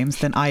holiday schemes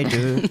than I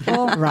do.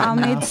 Our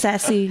maid's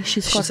sassy.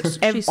 She's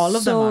all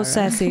of them so are.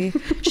 sassy.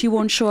 She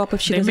won't show up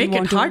if she They doesn't make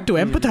want it to. hard to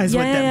empathize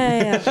with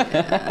them.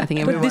 Yeah. I think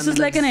But everyone this is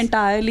like an lives-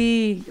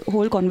 entirely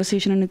whole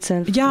conversation in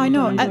itself. Yeah, I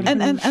know,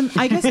 and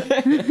I guess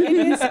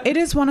it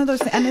is one of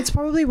those, and it's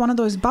probably one of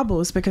those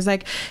bubbles, because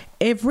like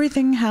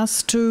everything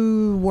has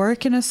to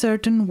work in a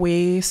certain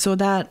way so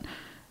that,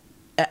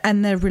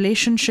 and the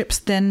relationships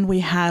then we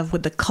have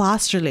with the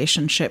class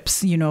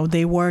relationships, you know,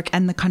 they work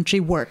and the country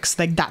works.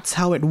 Like that's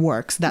how it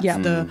works.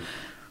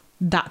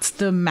 That's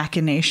the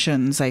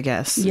machinations, I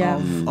guess,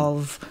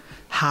 of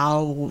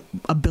how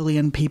a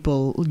billion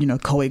people, you know,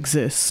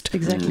 coexist.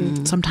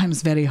 Exactly.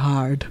 Sometimes very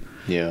hard.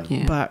 Yeah.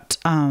 But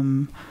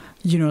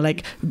you know,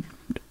 like,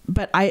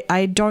 but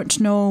I don't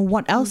know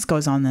what else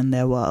goes on in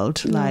their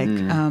world. Like,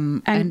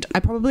 and I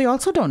probably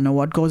also don't know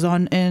what goes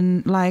on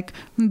in like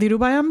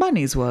Dhirubhai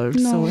Ambani's world.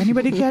 No. So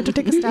anybody care to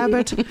take a stab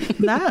at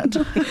that?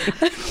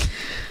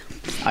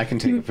 I can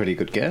take a pretty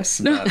good guess.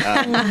 But,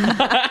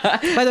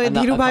 By the way,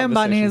 Another Dhirubhai Ambani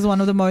conversation. is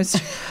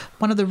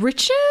one of the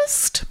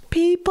richest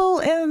people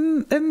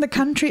in the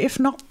country, if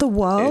not the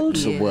world.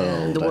 The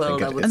world. The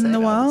world, I would In say. the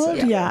world,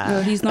 Yeah. yeah.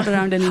 No, he's not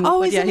around anymore. Oh,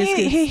 but isn't yeah, his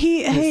kids.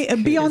 he His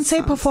Beyonce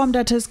sons. performed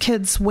at his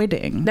kid's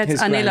wedding. That's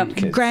His Anil.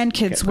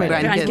 Grandkids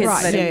wedding. Grandkids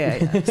Right,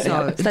 wedding. yeah.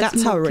 So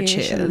that's how rich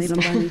he Mukesh and is.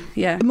 Anil Ambani.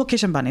 Yeah.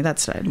 Mukesh Ambani,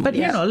 that's right. But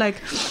Yeah. you know, like,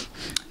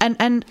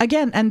 and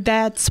again, and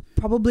that's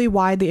probably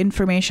why the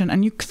information,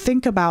 and you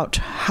think about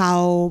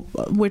how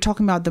we're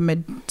talking about the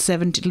late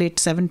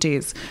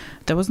 70s,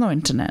 there was no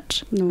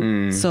internet.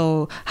 No.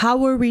 So how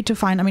were we to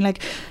find, I mean,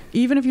 like,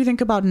 even if you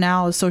think about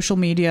now social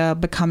media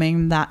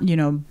becoming that, you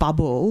know,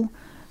 bubble,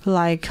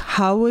 like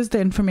how was the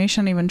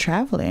information even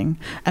traveling?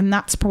 And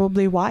that's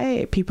probably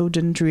why people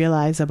didn't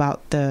realize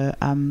about the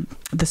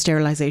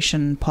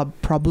sterilization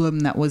problem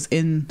that was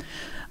in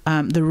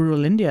the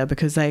rural India,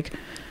 because like,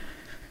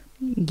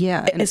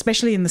 Yeah. and-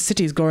 especially in the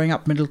cities, growing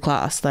up middle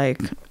class, like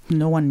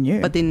no one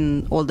knew. But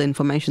then all the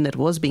information that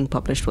was being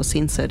published was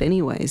censored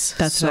anyways.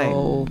 That's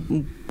so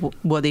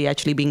were they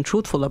actually being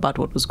truthful about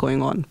what was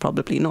going on?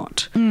 Probably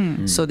not.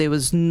 Mm. So there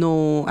was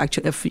no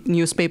actual, if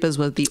newspapers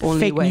were the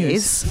only Fake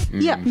ways.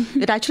 news. Yeah,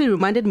 it actually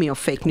reminded me of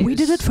fake news. We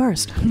did it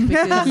first.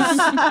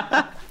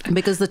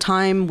 Because the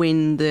time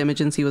when the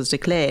emergency was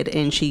declared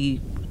and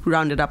she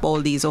rounded up all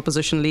these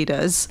opposition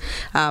leaders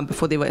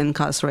before they were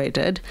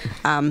incarcerated,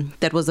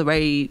 that was the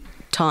very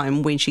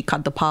time when she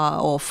cut the power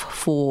off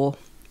for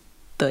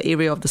the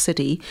area of the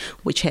city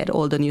which had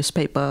all the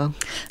newspaper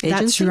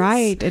agencies. That's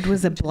right. It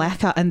was a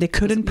blackout, and they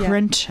couldn't Yeah.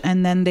 print,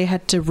 and then they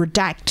had to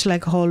redact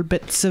like whole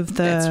bits of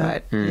the. That's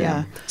right.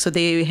 Yeah. So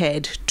they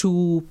had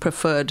two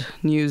preferred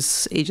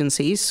news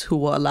agencies who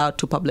were allowed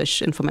to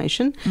publish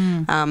information.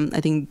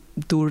 I think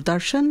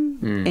Doordarshan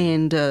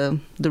and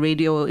the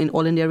radio in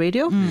All India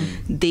Radio.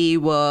 They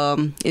were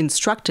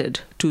instructed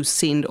to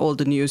send all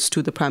the news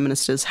to the Prime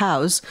Minister's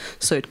house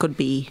so it could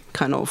be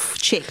kind of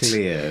checked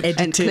Cleared. and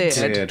Edited.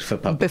 cleared For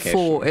publication.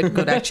 before it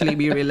could actually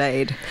be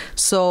relayed.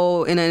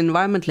 So in an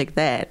environment like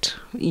that,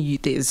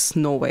 there's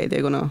no way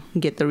they're going to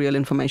get the real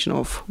information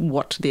of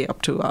what they're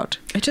up to out.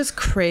 It's just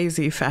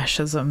crazy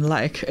fascism.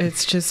 Like,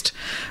 it's just,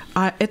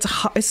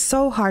 it's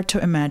so hard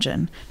to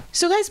imagine.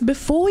 So guys,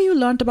 before you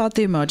learned about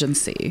the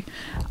emergency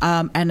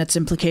and its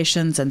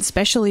implications, and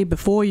especially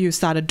before you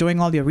started doing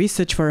all your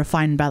research for A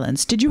Fine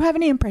Balance, did you have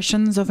any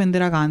impressions of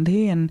Indira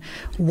Gandhi and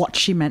what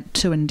she meant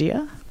to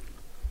India?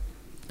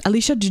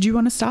 Alisha, did you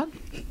want to start?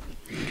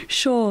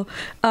 Sure.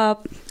 I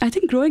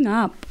think growing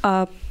up,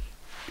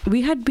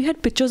 we had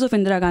pictures of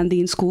Indira Gandhi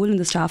in school in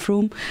the staff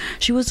room.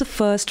 She was the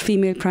first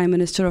female prime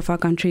minister of our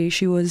country.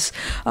 She was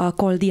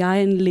called the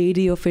Iron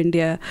Lady of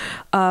India.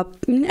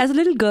 As a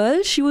little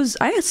girl,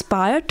 I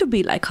aspired to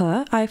be like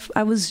her.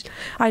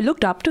 I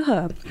looked up to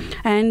her,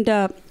 and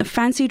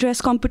fancy dress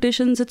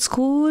competitions at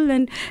school,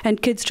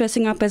 and kids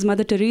dressing up as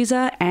Mother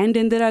Teresa and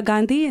Indira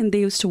Gandhi, and they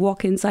used to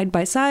walk in side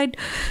by side.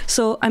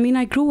 So I mean,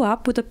 I grew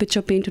up with a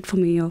picture painted for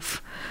me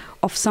of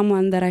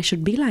someone that I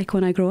should be like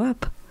when I grow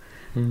up.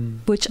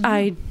 Which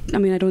I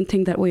don't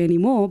think that way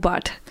anymore,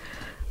 but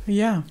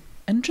Yeah,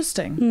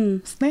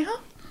 interesting. Sneha?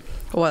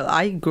 Well,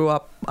 I grew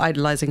up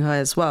idolizing her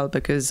as well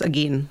because,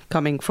 again,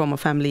 coming from a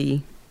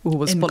family who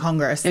was In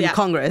Congress, in yeah.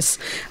 Congress,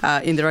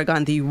 Indira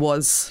Gandhi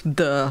was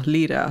the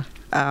leader.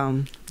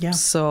 Yeah.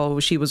 So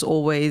she was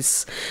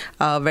always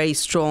a very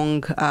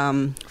strong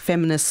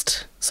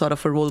feminist sort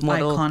of a role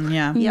model. Icon,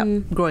 yeah.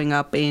 Growing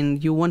up,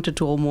 and you wanted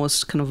to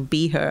almost kind of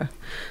be her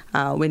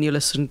when you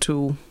listen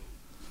to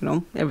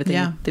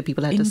everything the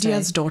people had to say.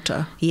 India's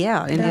daughter.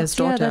 Yeah, India's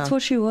daughter. Yeah, that's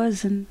what she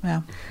was.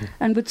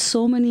 And with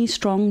so many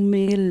strong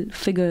male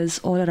figures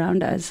all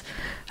around us,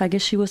 I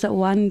guess she was that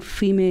one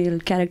female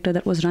character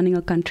that was running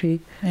a country.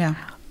 Yeah.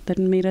 That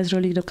made us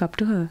really look up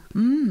to her.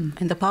 And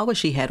the power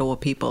she had over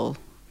people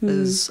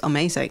is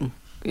amazing.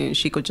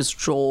 She could just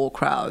draw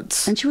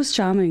crowds. And she was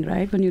charming,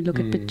 right? When you look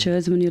at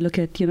pictures, when you look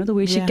at, the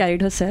way she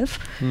carried herself.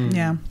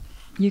 Yeah.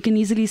 You can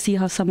easily see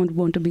how someone would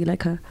want to be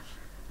like her.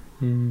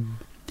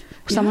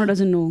 Someone who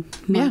doesn't know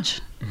much,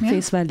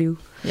 face value.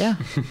 Yeah.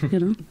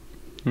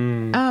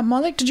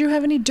 Maulik, did you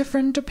have any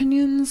different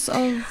opinions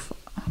of...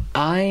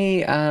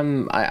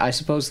 I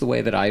suppose the way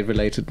that I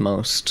related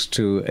most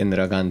to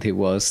Indira Gandhi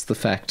was the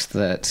fact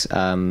that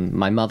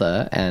my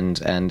mother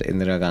and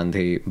Indira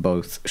Gandhi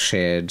both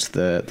shared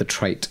the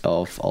trait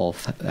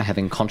of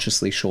having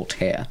consciously short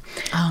hair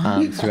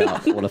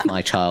throughout all of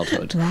my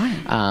childhood,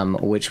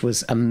 which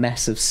was a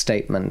massive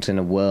statement in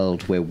a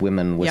world where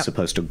women were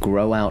supposed to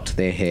grow out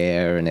their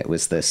hair, and it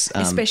was this...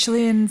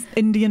 especially in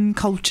Indian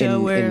culture,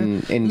 where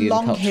Indian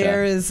long culture.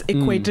 hair is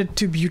equated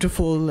to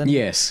beautiful. And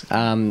yes.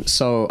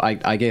 So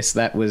I guess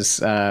that was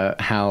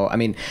how,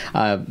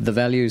 the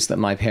values that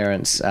my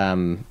parents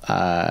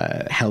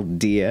held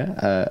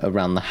dear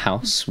around the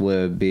house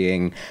were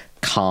being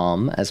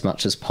calm as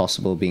much as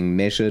possible, being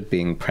measured,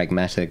 being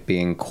pragmatic,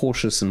 being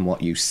cautious in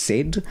what you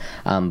said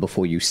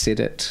before you said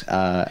it,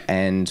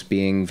 and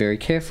being very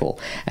careful.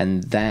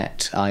 And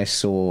that I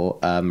saw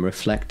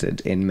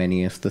reflected in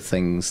many of the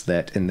things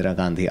that Indira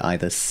Gandhi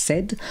either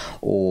said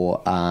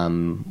or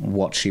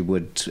what she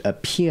would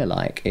appear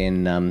like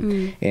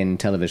in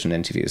television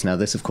interviews. Now,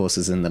 this, of course,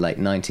 is in the late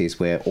 90s,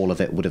 where all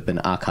of it would have been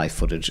archive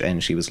footage,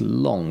 and she was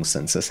long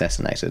since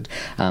assassinated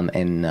on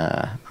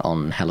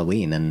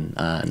Halloween in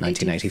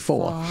 1984.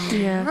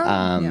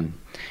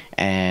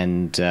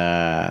 And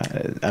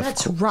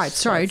that's right.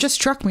 Sorry, it just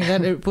struck me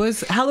that it was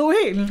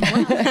Halloween.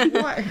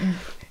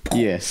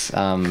 Yes,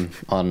 on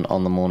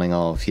the morning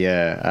of,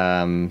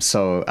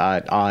 so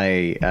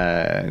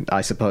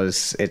I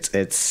suppose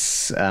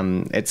it's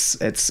an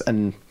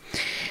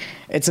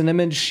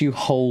image you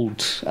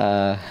hold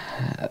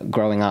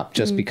growing up,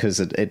 just because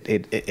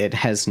it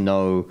has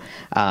no.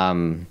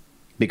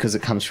 Because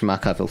it comes from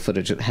archival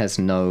footage, it has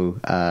no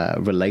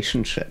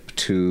relationship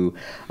to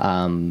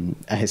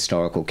a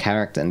historical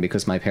character, and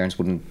because my parents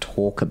wouldn't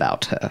talk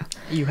about her,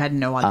 you had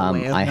no other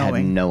way of knowing. I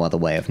had no other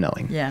way of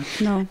knowing. Yeah,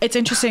 no, it's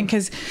interesting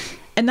because,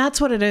 and that's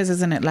what it is,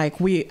 isn't it? Like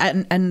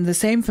and the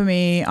same for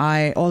me.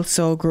 I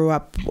also grew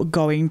up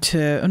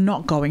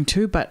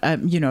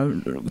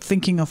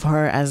thinking of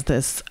her as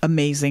this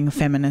amazing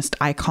feminist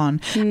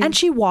icon, and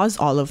she was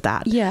all of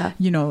that. Yeah,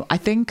 I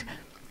think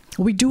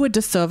we do a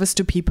disservice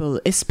to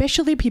people,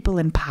 especially people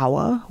in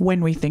power,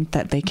 when we think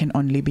that they can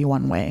only be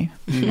one way,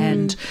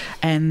 and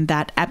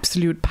that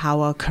absolute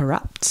power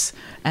corrupts.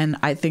 And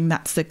I think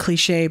that's the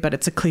cliche, but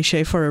it's a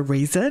cliche for a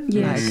reason.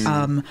 Yes.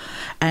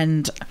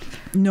 And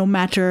no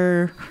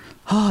matter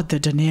the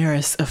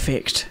Daenerys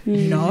effect,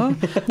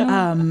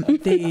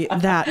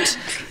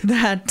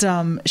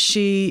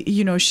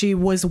 she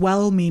was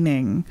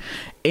well-meaning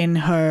in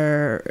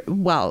her,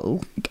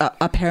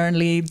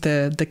 apparently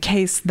the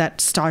case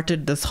that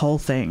started this whole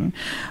thing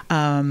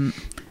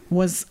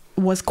was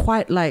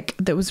quite like,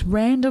 there was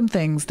random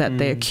things that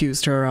they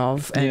accused her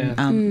of,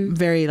 and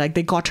very like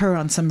they got her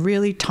on some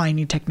really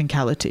tiny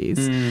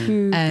technicalities,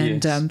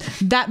 and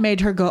that made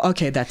her go,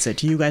 okay, that's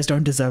it, you guys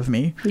don't deserve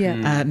me,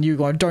 and you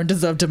don't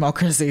deserve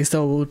democracy,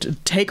 so we'll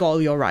take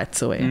all your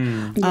rights away.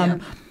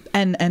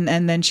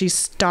 And then she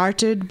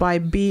started by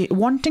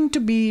wanting to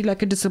be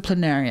like a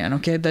disciplinarian,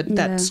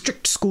 that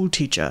strict school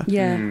teacher.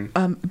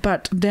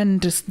 But then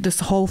this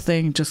whole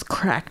thing just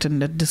cracked,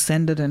 and it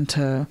descended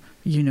into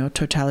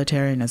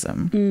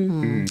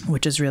totalitarianism,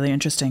 which is really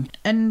interesting.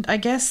 And I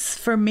guess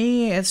for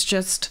me, it's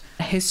just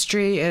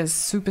history is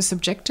super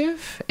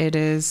subjective.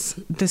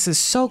 This is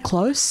so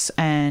close,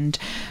 and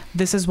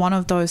this is one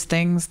of those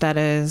things that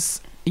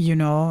is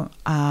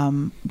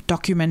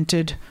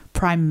documented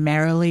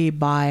primarily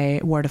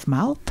by word of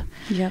mouth,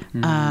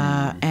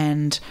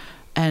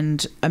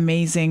 and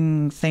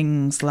amazing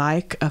things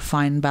like a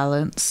fine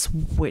balance,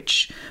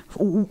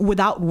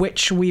 without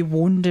which we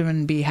wouldn't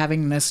even be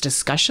having this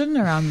discussion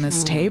around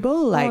this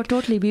table. Like,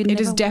 totally. It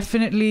has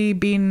definitely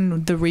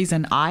been the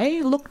reason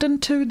I looked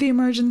into the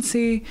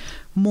emergency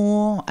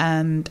more,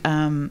 and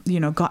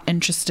got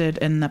interested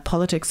in the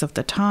politics of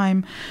the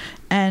time,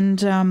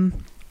 and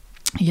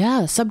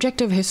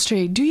subjective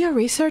history. Do your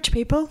research,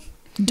 people.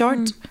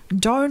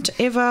 Don't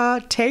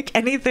ever take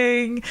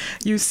anything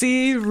you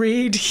see,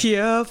 read,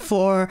 hear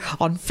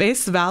on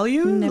face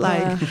value. Never.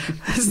 Like,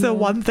 it's the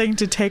one thing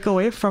to take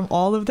away from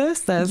all of this.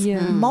 There's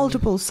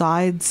multiple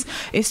sides,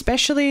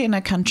 especially in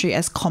a country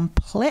as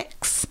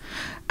complex,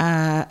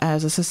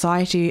 as a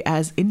society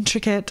as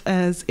intricate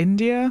as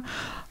India,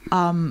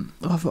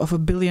 of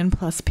 1 billion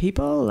plus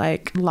people.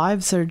 Like,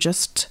 lives are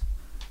just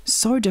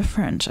so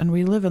different, and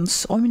we live in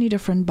so many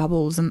different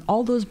bubbles, and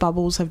all those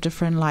bubbles have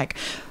different like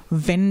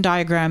Venn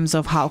diagrams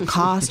of how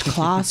caste,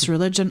 class,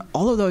 religion,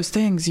 all of those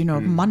things,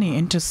 money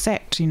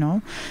intersect,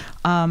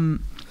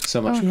 So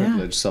much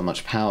privilege, so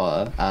much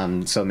power,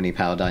 so many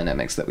power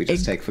dynamics that we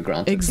just take for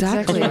granted.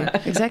 Exactly.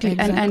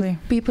 And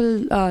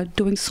people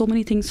doing so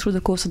many things through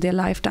the course of their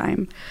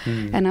lifetime.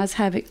 And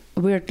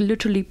we're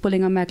literally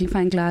pulling a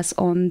magnifying glass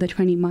on the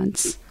 20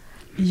 months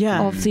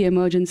of the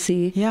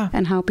emergency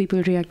and how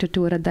people reacted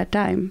to it at that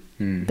time.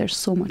 There's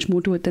so much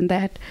more to it than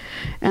that.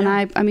 And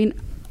I mean,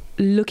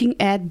 looking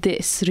at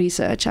this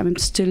research, I'm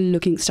still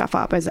looking stuff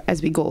up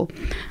as we go.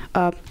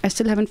 I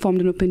still haven't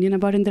formed an opinion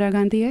about Indira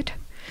Gandhi yet.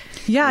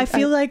 Yeah, I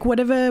feel like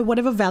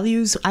whatever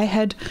values I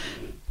had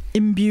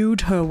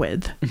imbued her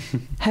with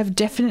have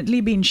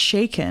definitely been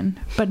shaken,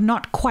 but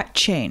not quite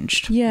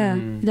changed. Yeah,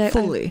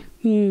 fully.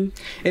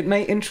 It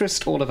may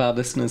interest all of our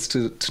listeners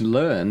to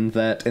learn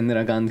that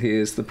Indira Gandhi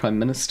is the Prime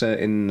Minister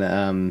in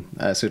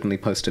certainly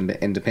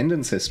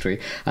post-independence history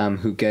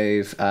who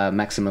gave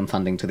maximum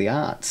funding to the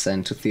arts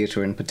and to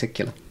theatre in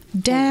particular.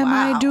 Damn,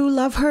 I do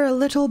love her a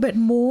little bit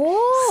more.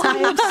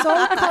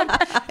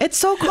 It's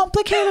so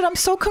complicated. I'm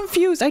so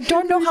confused. I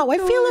don't know how I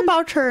feel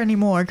about her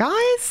anymore,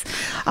 guys.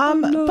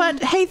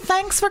 But hey,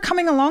 thanks for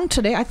coming along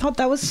today. I thought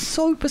that was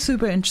super,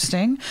 super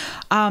interesting.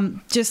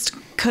 Just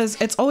because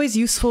it's always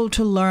useful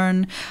to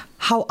learn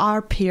how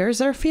our peers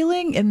are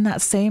feeling in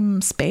that same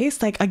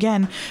space. Like,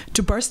 again,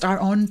 to burst our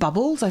own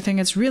bubbles, I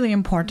think it's really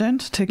important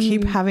to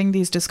keep having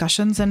these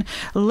discussions. And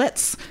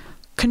let's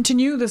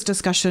continue this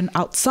discussion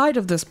outside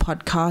of this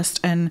podcast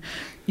and,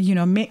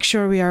 make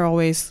sure we are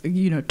always,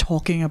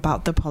 talking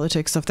about the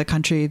politics of the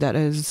country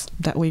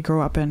that we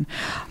grew up in.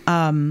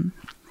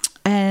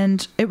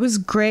 And it was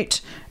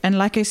great. And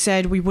like I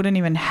said, we wouldn't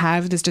even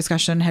have this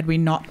discussion had we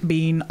not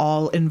been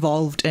all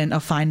involved in A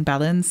Fine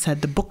Balance,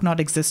 had the book not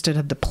existed,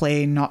 had the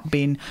play not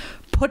been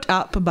put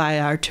up by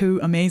our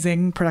two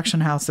amazing production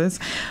houses.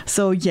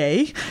 So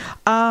yay.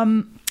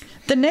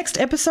 The next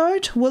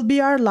episode will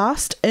be our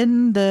last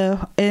in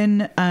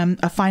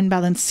A Fine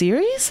Balance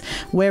series,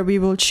 where we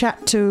will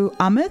chat to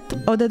Amit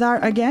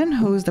Odedar again,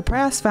 who's the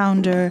Prayas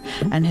founder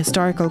and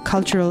historical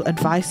cultural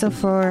advisor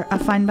for A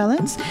Fine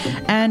Balance.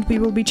 And we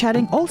will be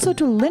chatting also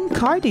to Lynn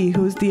Cardy,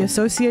 who's the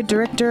associate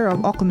director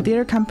of Auckland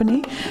Theatre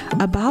Company,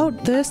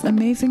 about this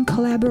amazing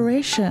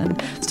collaboration.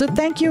 So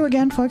thank you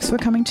again, folks, for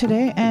coming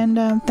today. And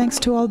thanks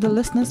to all the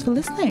listeners for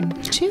listening.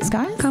 Cheers,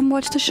 guys. Come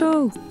watch the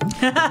show.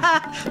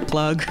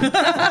 Plug.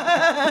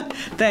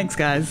 Thanks,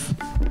 guys.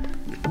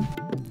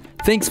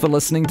 Thanks for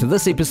listening to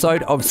this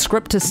episode of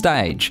Script to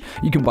Stage.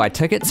 You can buy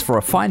tickets for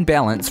A Fine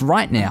Balance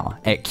right now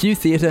at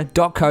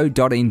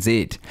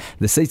qtheatre.co.nz.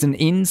 The season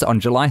ends on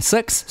July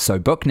 6, so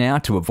book now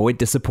to avoid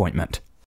disappointment.